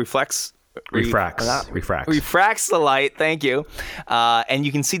refracts the light, thank you, and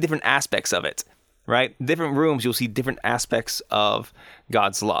you can see different aspects of it, right? Different rooms, you'll see different aspects of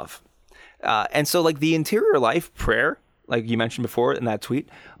God's love. And so like the interior life prayer, like you mentioned before in that tweet,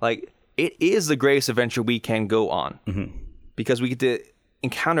 like it is the greatest adventure we can go on, because we get to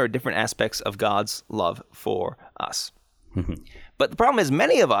encounter different aspects of God's love for us. But the problem is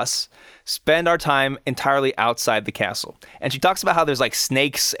many of us spend our time entirely outside the castle. And she talks about how there's like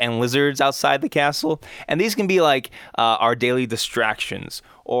snakes and lizards outside the castle. And these can be like our daily distractions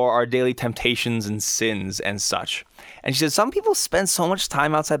or our daily temptations and sins and such. And she says some people spend so much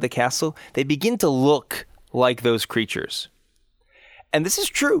time outside the castle, they begin to look like those creatures. And this is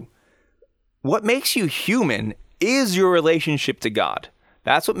true. What makes you human is your relationship to God.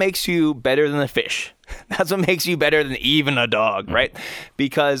 That's what makes you better than a fish. That's what makes you better than even a dog, right?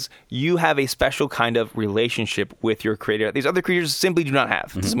 Because you have a special kind of relationship with your creator that these other creatures simply do not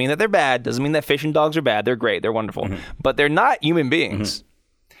have. Doesn't mean that they're bad. Doesn't mean that fish and dogs are bad. They're great. They're wonderful. But they're not human beings.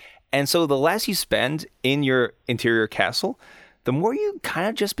 And so the less you spend in your interior castle, the more you kind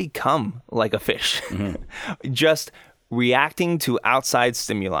of just become like a fish. Just reacting to outside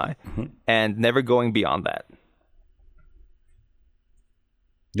stimuli and never going beyond that.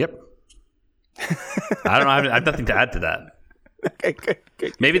 Yep. I don't know. I have nothing to add to that. Okay,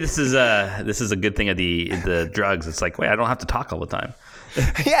 good. Maybe this is a good thing of the drugs. It's like, wait, I don't have to talk all the time.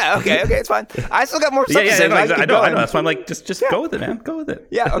 Yeah. Okay. It's fine. I still got more stuff to say. No, I know. That's why I'm like, just go with it, man. Go with it.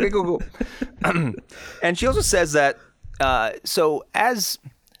 Yeah. Okay. Cool. And she also says that so as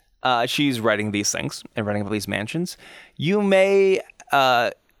she's writing these things and writing about these mansions, you may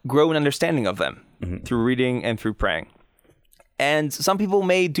grow an understanding of them through reading and through praying. And some people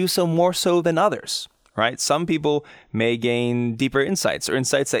may do so more so than others, right? Some people may gain deeper insights or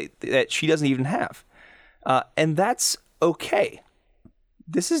insights that she doesn't even have. And that's okay.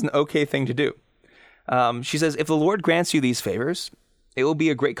 This is an okay thing to do. She says, if the Lord grants you these favors, it will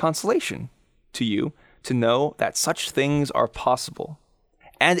be a great consolation to you to know that such things are possible.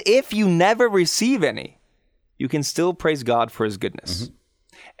 And if you never receive any, you can still praise God for his goodness.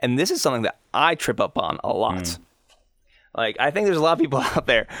 And this is something that I trip up on a lot. Like, I think there's a lot of people out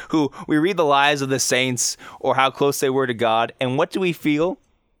there who we read the lives of the saints or how close they were to God. And what do we feel?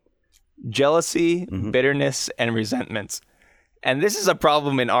 Jealousy, bitterness, and resentment. And this is a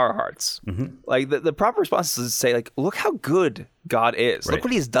problem in our hearts. Like the proper response is to say, like, look how good God is. Look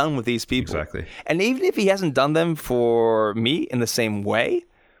what he's done with these people. Exactly. And even if he hasn't done them for me in the same way,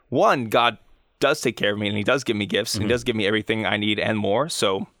 one, God does take care of me and he does give me gifts and he does give me everything I need and more.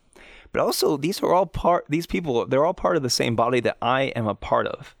 So, but also these people, they're all part of the same body that I am a part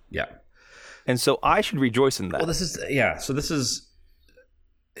of. Yeah. And so I should rejoice in that. Well, so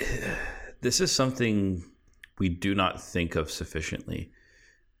this is something we do not think of sufficiently.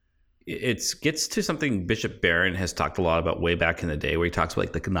 It gets to something Bishop Barron has talked a lot about way back in the day, where he talks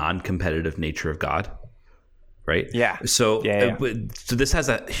about like the non-competitive nature of God, right? Yeah. So this has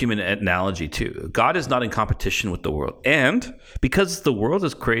a human analogy too. God is not in competition with the world. And because the world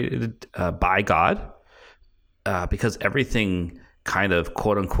is created by God, because everything kind of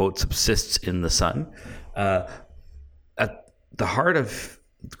quote unquote subsists in the sun, at the heart of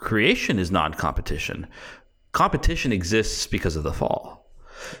creation is non-competition. competition exists because of the fall.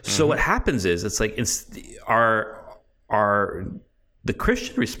 So what happens is it's like the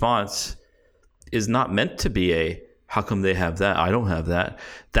Christian response is not meant to be a how come they have that, I don't have that.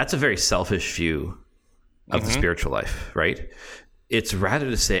 That's a very selfish view of the spiritual life, right? It's rather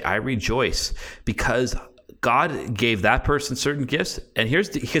to say I rejoice because God gave that person certain gifts. And here's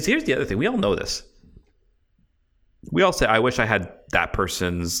the other thing. We all know this. We all say, I wish I had that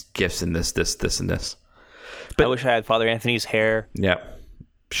person's gifts in this, and this. But I wish I had Father Anthony's hair. Yeah,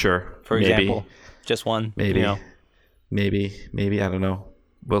 sure. For example, just one. Maybe, maybe, I don't know.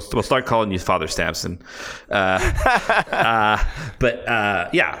 We'll start calling you Father Stamson.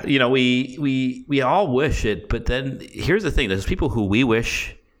 Yeah, we all wish it. But then here's the thing: there's people who we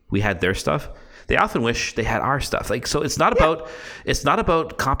wish we had their stuff. They often wish they had our stuff. Like, so it's not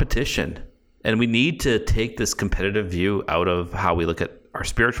about competition. And we need to take this competitive view out of how we look at our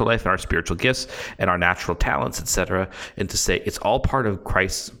spiritual life and our spiritual gifts and our natural talents, etc., and to say it's all part of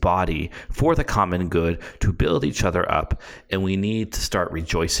Christ's body for the common good to build each other up, and we need to start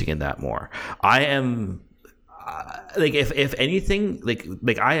rejoicing in that more. I am if anything,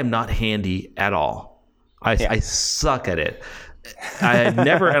 I am not handy at all. I suck at it. I'll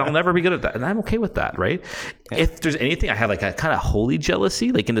never be good at that, and I'm okay with that, right? Yeah. If there's anything, I have like a kind of holy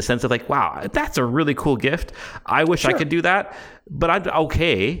jealousy, like in the sense of like, wow, that's a really cool gift. I wish I could do that, but I'm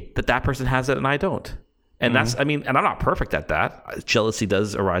okay that person has it and I don't. And that's, and I'm not perfect at that. Jealousy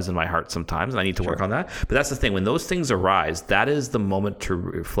does arise in my heart sometimes, and I need to work on that. But that's the thing. When those things arise, that is the moment to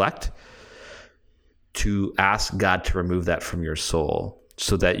reflect, to ask God to remove that from your soul,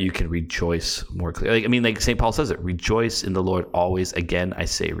 so that you can rejoice more clearly. Like St. Paul says it, rejoice in the Lord always. Again, I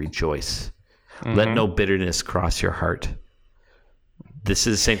say rejoice. Let no bitterness cross your heart. This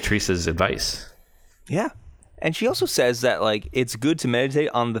is St. Teresa's advice. Yeah. And she also says that like it's good to meditate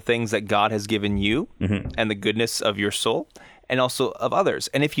on the things that God has given you and the goodness of your soul and also of others.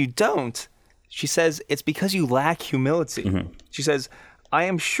 And if you don't, she says it's because you lack humility. She says, I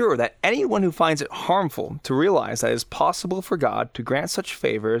am sure that anyone who finds it harmful to realize that it is possible for God to grant such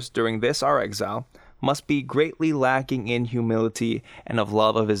favors during this our exile must be greatly lacking in humility and of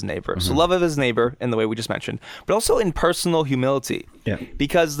love of his neighbor. So love of his neighbor in the way we just mentioned, but also in personal humility. Yeah.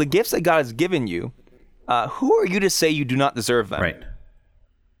 Because the gifts that God has given you, who are you to say you do not deserve them? Right.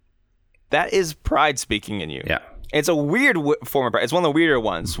 That is pride speaking in you. Yeah. It's a weird form of pride. It's one of the weirder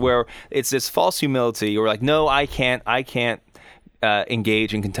ones where it's this false humility. You're like, no, I can't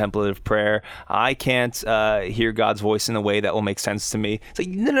engage in contemplative prayer. I can't hear God's voice in a way that will make sense to me. It's like,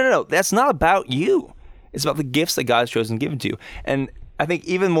 no. That's not about you. It's about the gifts that God has chosen to give to you. And I think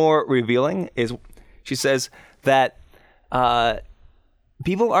even more revealing is she says that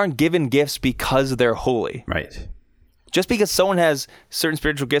people aren't given gifts because they're holy. Right. Just because someone has certain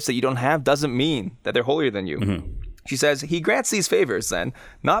spiritual gifts that you don't have doesn't mean that they're holier than you. She says, he grants these favors then,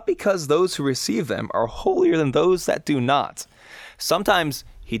 not because those who receive them are holier than those that do not. Sometimes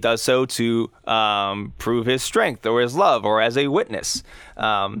he does so to prove his strength or his love or as a witness.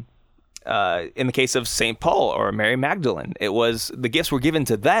 In the case of St. Paul or Mary Magdalene, it was the gifts were given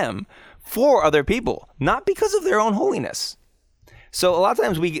to them for other people, not because of their own holiness. So a lot of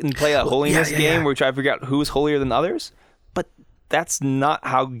times we can play a holiness game where we try to figure out who's holier than others, but that's not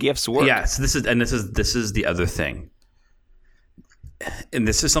how gifts work. Yeah, so this is the other thing. And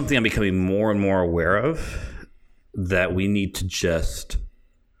this is something I'm becoming more and more aware of, that we need to just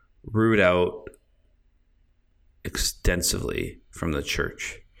root out extensively from the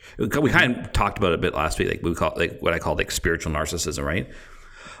church. We kind of talked about it a bit last week, like we call what I call spiritual narcissism, right?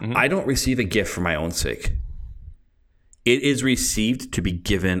 I don't receive a gift for my own sake. It is received to be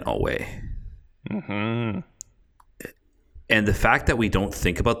given away. And the fact that we don't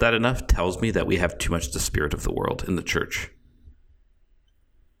think about that enough tells me that we have too much the spirit of the world in the church.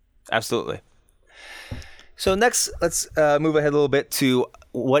 Absolutely. So next, let's move ahead a little bit to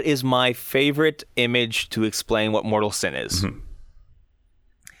what is my favorite image to explain what mortal sin is.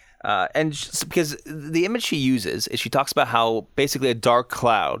 And just because the image she uses is she talks about how basically a dark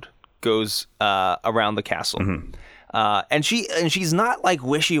cloud goes around the castle. And she's not like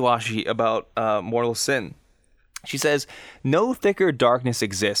wishy-washy about mortal sin. She says, no thicker darkness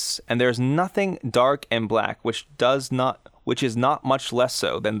exists, and there's nothing dark and black which is not much less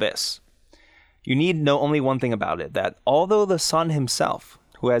so than this. You need know only one thing about it, that although the sun himself,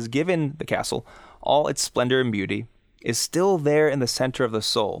 who has given the castle all its splendor and beauty, is still there in the center of the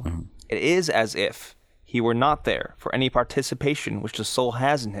soul, it is as if he were not there for any participation which the soul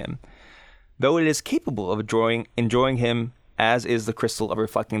has in him, though it is capable of enjoying him as is the crystal of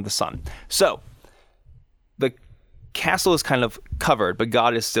reflecting the sun. So, the castle is kind of covered, but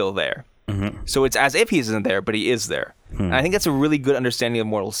God is still there. So it's as if he isn't there, but he is there. And I think that's a really good understanding of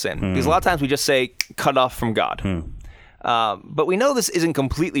mortal sin. Because a lot of times we just say, cut off from God. But we know this isn't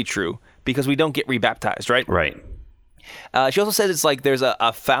completely true because we don't get rebaptized, right? Right. She also says it's like there's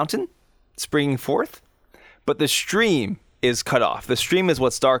a fountain springing forth, but the stream is cut off. The stream is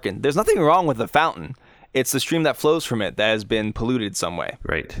what's darkened. There's nothing wrong with the fountain. It's the stream that flows from it that has been polluted some way.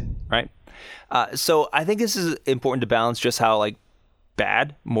 Right. Right? So I think this is important to balance just how like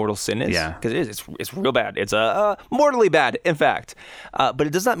bad mortal sin is. Yeah. Because it is. It's real bad. It's mortally bad, in fact. But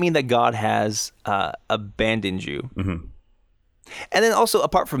it does not mean that God has abandoned you. And then also,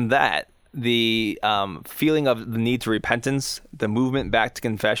 apart from that, the feeling of the need to repentance, the movement back to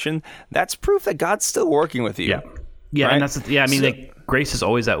confession, that's proof that God's still working with you. Yeah. Yeah, right? and that's I mean, like, grace is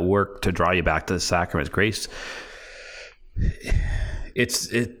always at work to draw you back to the sacraments. Grace,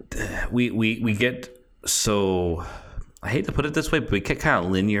 we get so, I hate to put it this way, but we get kind of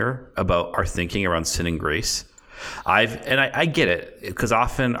linear about our thinking around sin and grace. I get it, because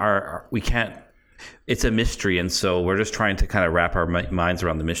often we can't. It's a mystery, and so we're just trying to kind of wrap our minds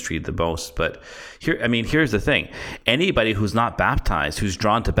around the mystery the most. But here's the thing: anybody who's not baptized, who's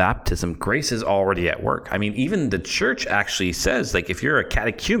drawn to baptism, grace is already at work. I mean, even the church actually says, like, if you're a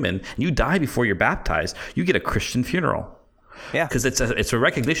catechumen and you die before you're baptized, you get a Christian funeral. Yeah, because it's a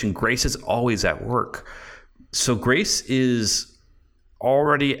recognition. Grace is always at work. So grace is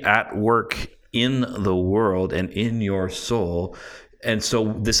already at work in the world and in your soul. And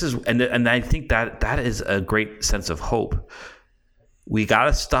so this is, and I think that is a great sense of hope. We got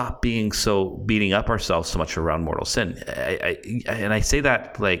to stop beating up ourselves so much around mortal sin. And I say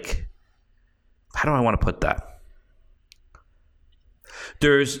that, like, how do I want to put that?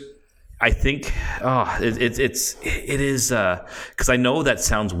 I think, it is, because I know that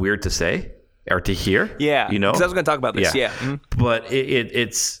sounds weird to say or to hear. Yeah, you know, because I was going to talk about this. Yeah. Mm-hmm. But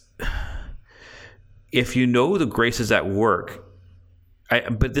it's, if you know the grace is at work.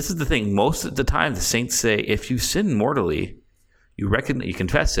 But this is the thing. Most of the time, the saints say, if you sin mortally, you recognize, you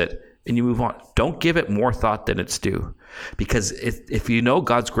confess it, and you move on. Don't give it more thought than it's due. Because if you know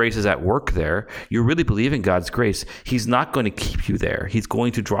God's grace is at work there, you really believe in God's grace, He's not going to keep you there. He's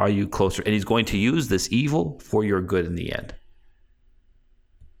going to draw you closer, and He's going to use this evil for your good in the end.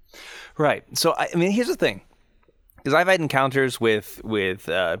 Right. So, I mean, here's the thing. Because I've had encounters with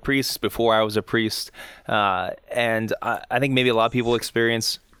priests before I was a priest, and I think maybe a lot of people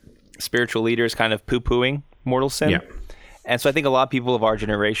experience spiritual leaders kind of poo-pooing mortal sin. Yeah. And so I think a lot of people of our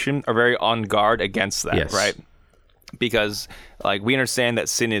generation are very on guard against that, Yes. right? Because, like, we understand that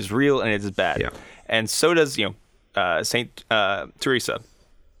sin is real and it is bad. Yeah. And so does, Saint Teresa.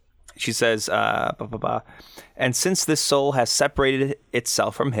 She says, and since this soul has separated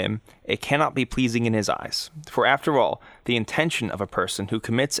itself from him, it cannot be pleasing in his eyes. For after all, the intention of a person who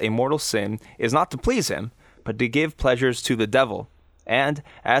commits a mortal sin is not to please him, but to give pleasures to the devil. And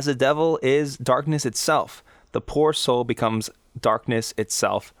as the devil is darkness itself, the poor soul becomes darkness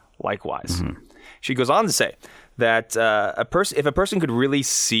itself likewise. Mm-hmm. She goes on to say that if a person could really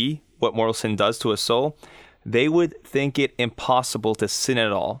see what mortal sin does to a soul, they would think it impossible to sin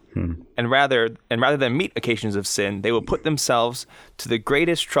at all. And rather than meet occasions of sin, they will put themselves to the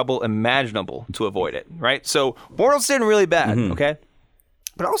greatest trouble imaginable to avoid it, right? So mortal sin, really bad, okay?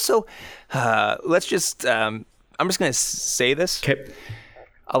 But also, let's just, I'm just going to say this. Okay.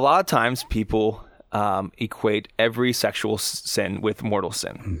 A lot of times people equate every sexual sin with mortal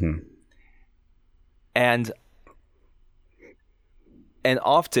sin. Mm-hmm. And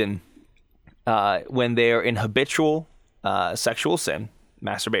often, when they are in habitual sexual sin,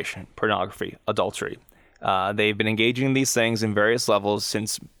 masturbation, pornography, adultery, they've been engaging in these things in various levels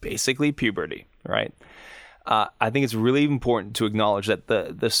since basically puberty, right? I think it's really important to acknowledge that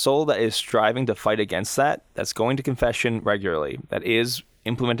the soul that is striving to fight against that, that's going to confession regularly, that is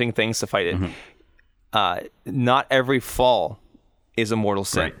implementing things to fight it, not every fall is a mortal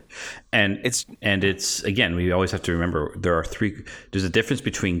sin. Right. And it's again, we always have to remember there's a difference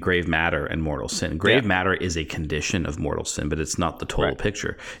between grave matter and mortal sin. Grave matter is a condition of mortal sin, but it's not the total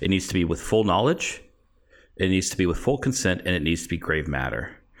picture. It needs to be with full knowledge, it needs to be with full consent, and it needs to be grave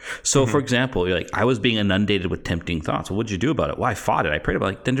matter. So for example, you're like, I was being inundated with tempting thoughts. Well, what'd you do about it? Well, I fought it. I prayed about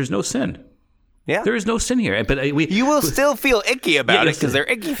it. Like, then there's no sin. Yeah. There is no sin here. But you will still feel icky about it because they're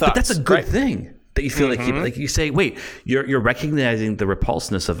icky thoughts. But that's a good thing. That you feel like you say, wait, you're recognizing the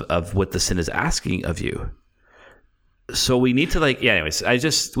repulsiveness of what the sin is asking of you. So we need to anyways,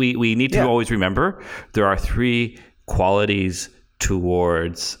 we need to always remember there are three qualities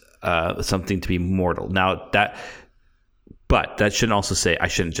towards something to be mortal. Now But that shouldn't also say I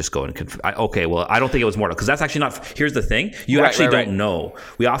shouldn't just go and okay, well, I don't think it was mortal, because that's actually not. Here's the thing: you actually don't know.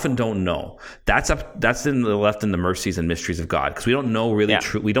 We often don't know. That's in the left in the mercies and mysteries of God, because we don't know really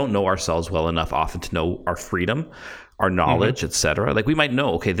true. We don't know ourselves well enough often to know our freedom, our knowledge, etc. Like we might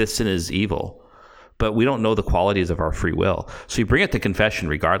know, okay, this sin is evil, but we don't know the qualities of our free will. So you bring it to confession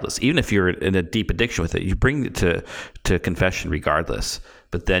regardless. Even if you're in a deep addiction with it, you bring it to confession regardless.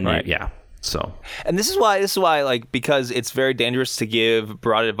 But then, So, and this is why, like, because it's very dangerous to give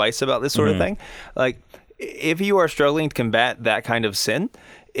broad advice about this sort of thing. Like, if you are struggling to combat that kind of sin,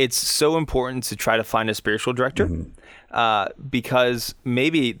 it's so important to try to find a spiritual director, because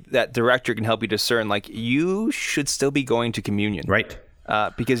maybe that director can help you discern, like, you should still be going to communion, right?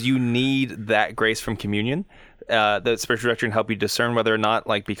 Because you need that grace from communion. The spiritual director can help you discern whether or not,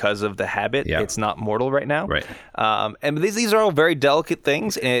 like, because of the habit, it's not mortal right now. Right. And these are all very delicate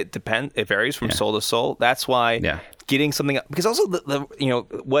things, and it varies from soul to soul. That's why getting something, because also the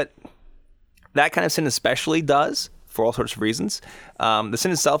what that kind of sin especially does, for all sorts of reasons. The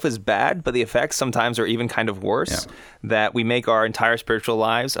sin itself is bad, but the effects sometimes are even kind of worse. That we make our entire spiritual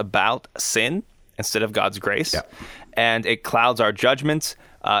lives about sin instead of God's grace, and it clouds our judgment.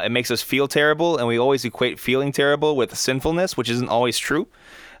 It makes us feel terrible, and we always equate feeling terrible with sinfulness, which isn't always true.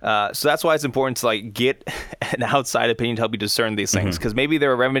 So that's why it's important to, like, get an outside opinion to help you discern these things, because maybe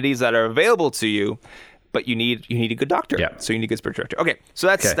there are remedies that are available to you, but you need a good doctor. So you need a good spiritual director. Okay, so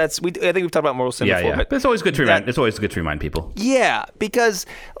that's I think we've talked about mortal sin before. But it's always good to remind. It's always good to remind people. Yeah, because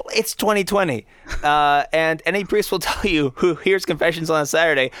it's 2020, and any priest will tell you who hears confessions on a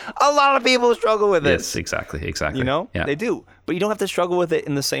Saturday, a lot of people struggle with this. Yes, exactly. They do, but you don't have to struggle with it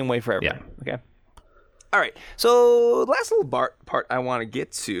in the same way for everyone. Okay. All right. So the last little part I want to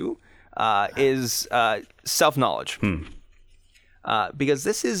get to is self-knowledge, because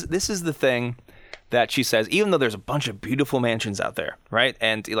this is the thing that she says, even though there's a bunch of beautiful mansions out there, right?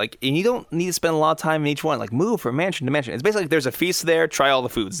 And you don't need to spend a lot of time in each one. Like, move from mansion to mansion. It's basically like there's a feast there, try all the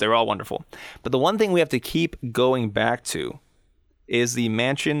foods. They're all wonderful. But the one thing we have to keep going back to is the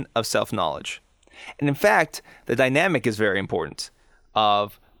mansion of self-knowledge. And in fact, the dynamic is very important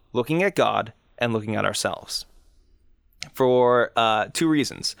of looking at God and looking at ourselves, for two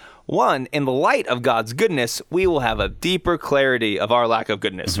reasons. One, in the light of God's goodness, we will have a deeper clarity of our lack of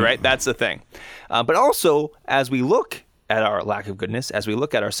goodness, right? That's the thing. But also, as we look at our lack of goodness, as we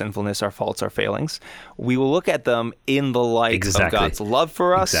look at our sinfulness, our faults, our failings, we will look at them in the light of God's love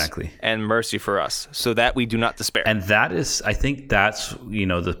for us and mercy for us, so that we do not despair. And that is, I think that's,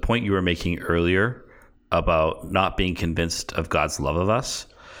 the point you were making earlier about not being convinced of God's love of us.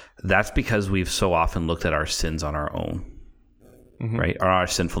 That's because we've so often looked at our sins on our own. Right? Or our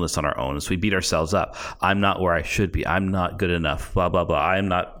sinfulness on our own. So we beat ourselves up. I'm not where I should be. I'm not good enough. Blah, blah, blah. I'm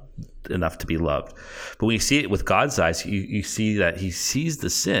not enough to be loved. But when you see it with God's eyes, you see that he sees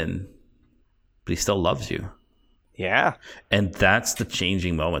the sin, but he still loves you. Yeah. And that's the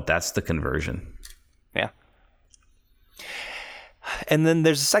changing moment. That's the conversion. Yeah. And then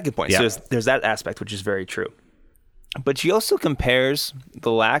there's a second point. So there's that aspect, which is very true. But she also compares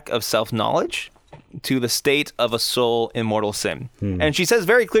the lack of self-knowledge to the state of a soul in mortal sin. And she says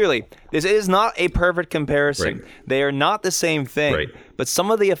very clearly, this is not a perfect comparison. Right. They are not the same thing, but some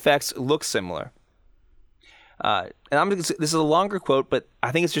of the effects look similar. And this is a longer quote, but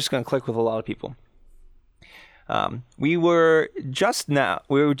I think it's just going to click with a lot of people. We were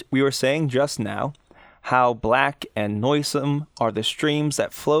saying just now how black and noisome are the streams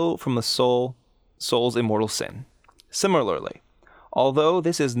that flow from the soul's immortal sin. Similarly, although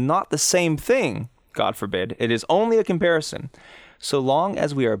this is not the same thing, God forbid, it is only a comparison. So long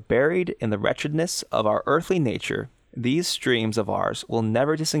as we are buried in the wretchedness of our earthly nature, these streams of ours will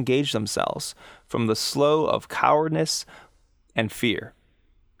never disengage themselves from the slough of cowardice and fear.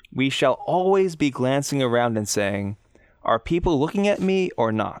 We shall always be glancing around and saying, are people looking at me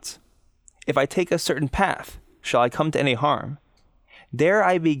or not? If I take a certain path, shall I come to any harm? Dare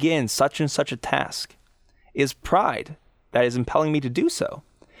I begin such and such a task? Is pride that is impelling me to do so?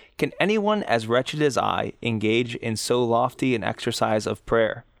 Can anyone as wretched as I engage in so lofty an exercise of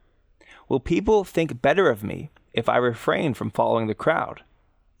prayer? Will people think better of me if I refrain from following the crowd?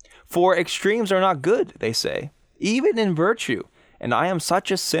 For extremes are not good, they say, even in virtue, and I am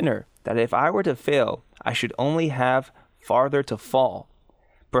such a sinner that if I were to fail, I should only have farther to fall.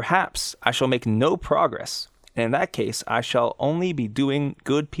 Perhaps I shall make no progress, and in that case I shall only be doing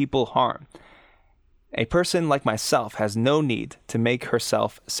good people harm. A person like myself has no need to make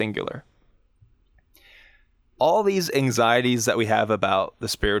herself singular. all these anxieties that we have about the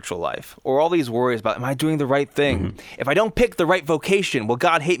spiritual life, or all these worries about, am I doing the right thing? If I don't pick the right vocation, will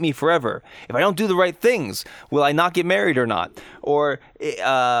God hate me forever? If I don't do the right things, will I not get married or not? Or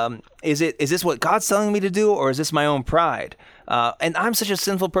is this what God's telling me to do, or is this my own pride? And I'm such a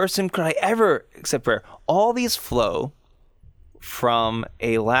sinful person. Could I ever accept prayer? All these flow from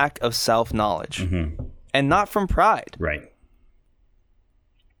a lack of self-knowledge and not from pride. Right.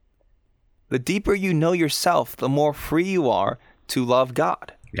 The deeper you know yourself, the more free you are to love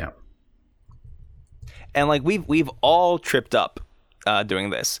God. Yeah. And like we've all tripped up doing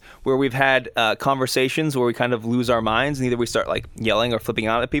this, where we've had conversations where we kind of lose our minds, and either we start like yelling or flipping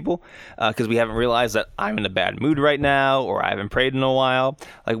out at people because we haven't realized that I'm in a bad mood right now, or I haven't prayed in a while.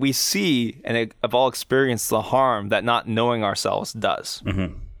 Like we see and have all experienced the harm that not knowing ourselves does.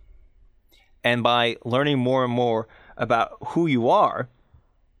 And by learning more and more about who you are,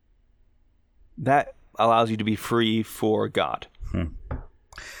 that allows you to be free for God.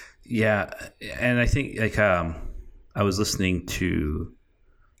 Yeah, and I think like I was listening to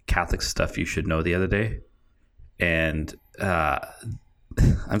Catholic Stuff You Should Know the other day, and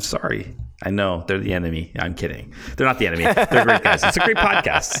I'm sorry. I know they're the enemy. I'm kidding. They're not the enemy. They're great guys. It's a great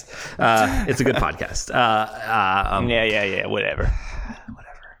podcast. It's a good podcast. Yeah. Whatever.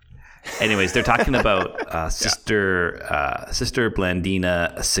 Anyways, they're talking about Sister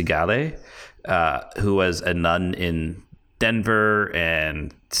Blandina Segale, who was a nun in Denver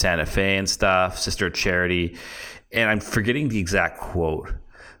and Santa Fe and stuff, Sister Charity. And I'm forgetting the exact quote,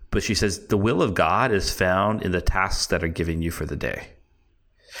 but she says, the will of God is found in the tasks that are given you for the day.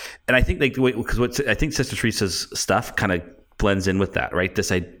 And I think because I think Sister Teresa's stuff kind of blends in with that, right?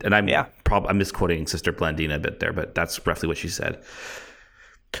 I'm misquoting Sister Blandina a bit there, but that's roughly what she said.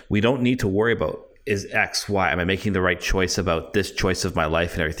 We don't need to worry about is X, Y. Am I making the right choice about this choice of my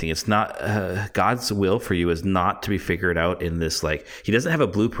life and everything? It's not God's will for you is not to be figured out in this, like, he doesn't have a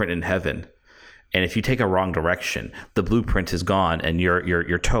blueprint in heaven. And if you take a wrong direction, the blueprint is gone and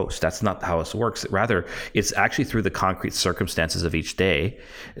you're toast. That's not how it works. Rather, it's actually through the concrete circumstances of each day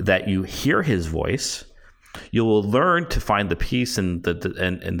that you hear his voice. You will learn to find the peace and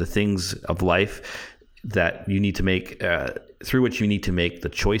the things of life that you need to make, through which you need to make the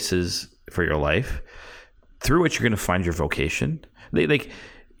choices for your life, through which you're going to find your vocation.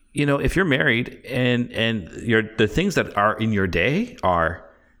 If you're married and the things that are in your day are,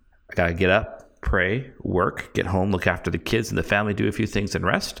 I got to get up, pray, work, get home, look after the kids and the family, do a few things and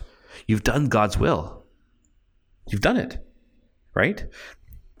rest. You've done God's will. You've done it, right?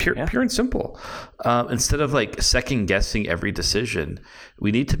 Pure and simple. Instead of like second guessing every decision,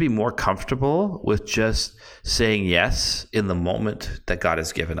 we need to be more comfortable with just saying yes in the moment that God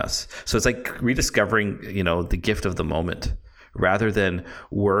has given us. So it's like rediscovering, the gift of the moment rather than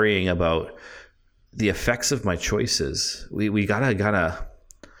worrying about the effects of my choices. We gotta.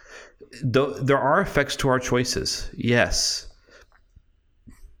 There are effects to our choices, yes.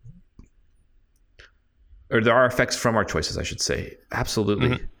 Or there are effects from our choices, I should say. Absolutely.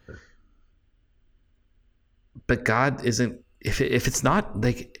 Mm-hmm. But God isn't, if it's not,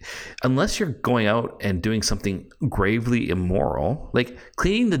 like, unless you're going out and doing something gravely immoral, like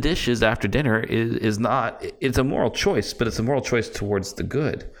cleaning the dishes after dinner is not, it's a moral choice, but it's a moral choice towards the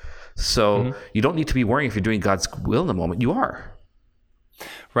good. So you don't need to be worrying if you're doing God's will in the moment. You are.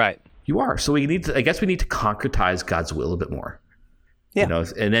 Right. You are. So we need to concretize God's will a bit more. Yeah.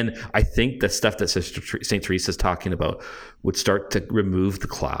 And then I think the stuff that St. Teresa's talking about would start to remove the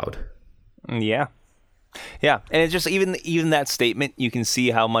cloud. Yeah. Yeah. And it's just even that statement, you can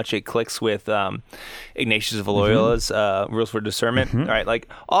see how much it clicks with Ignatius of Loyola's Rules for Discernment. Mm-hmm. All right. Like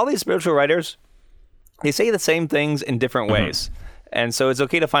all these spiritual writers, they say the same things in different ways. And so it's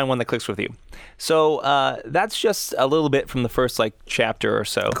okay to find one that clicks with you. So that's just a little bit from the first chapter or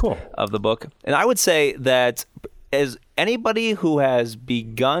so of the book. And I would say that as anybody who has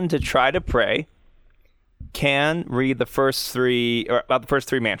begun to try to pray can read the first three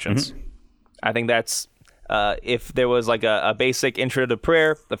mansions. Mm-hmm. I think that's if there was a basic intro to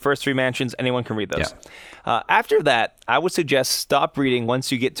prayer, the first three mansions, anyone can read those. Yeah. After that, I would suggest stop reading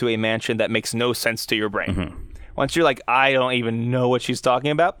once you get to a mansion that makes no sense to your brain. Mm-hmm. Once you're like, I don't even know what she's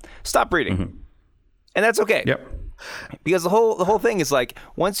talking about, stop reading. Mm-hmm. And that's okay. Yep. Because the whole thing is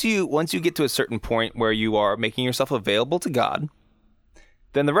once you get to a certain point where you are making yourself available to God,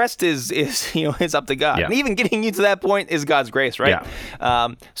 then the rest is up to God. Yeah. And even getting you to that point is God's grace, right? Yeah.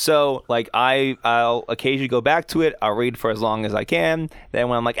 So I'll occasionally go back to it. I'll read for as long as I can. Then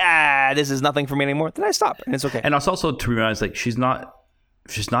when I'm like, this is nothing for me anymore, then I stop, and it's okay. And it's also to realize she's not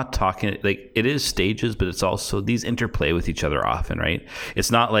she's not talking, like, it is stages, but it's also these interplay with each other often, right?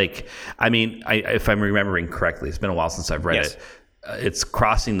 It's not like, I mean, if I'm remembering correctly, it's been a while since I've read it. It's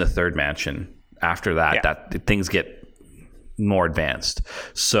crossing the third mansion. After that, that things get more advanced.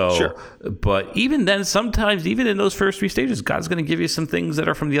 So, but even then, sometimes, even in those first 3 stages, God's going to give you some things that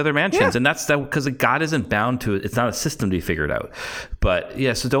are from the other mansions, and that's that because God isn't bound to it. It's not a system to be figured out. But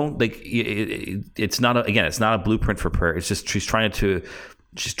yeah, so don't like. It's not it's not a blueprint for prayer. It's just she's trying to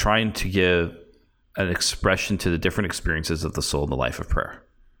give an expression to the different experiences of the soul in the life of prayer.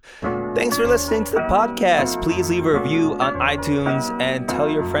 Thanks for listening to the podcast. Please leave a review on iTunes and tell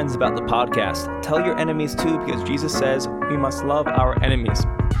your friends about the podcast. Tell your enemies too, because Jesus says we must love our enemies.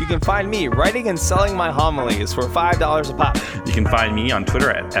 You can find me writing and selling my homilies for $5 a pop. You can find me on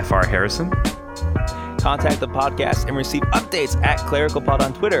Twitter at FR Harrison. Contact the podcast and receive updates at ClericalPod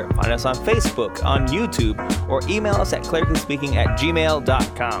on Twitter. Find us on Facebook, on YouTube, or email us at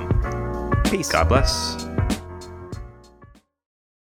clericalspeaking@gmail.com. Peace. God bless.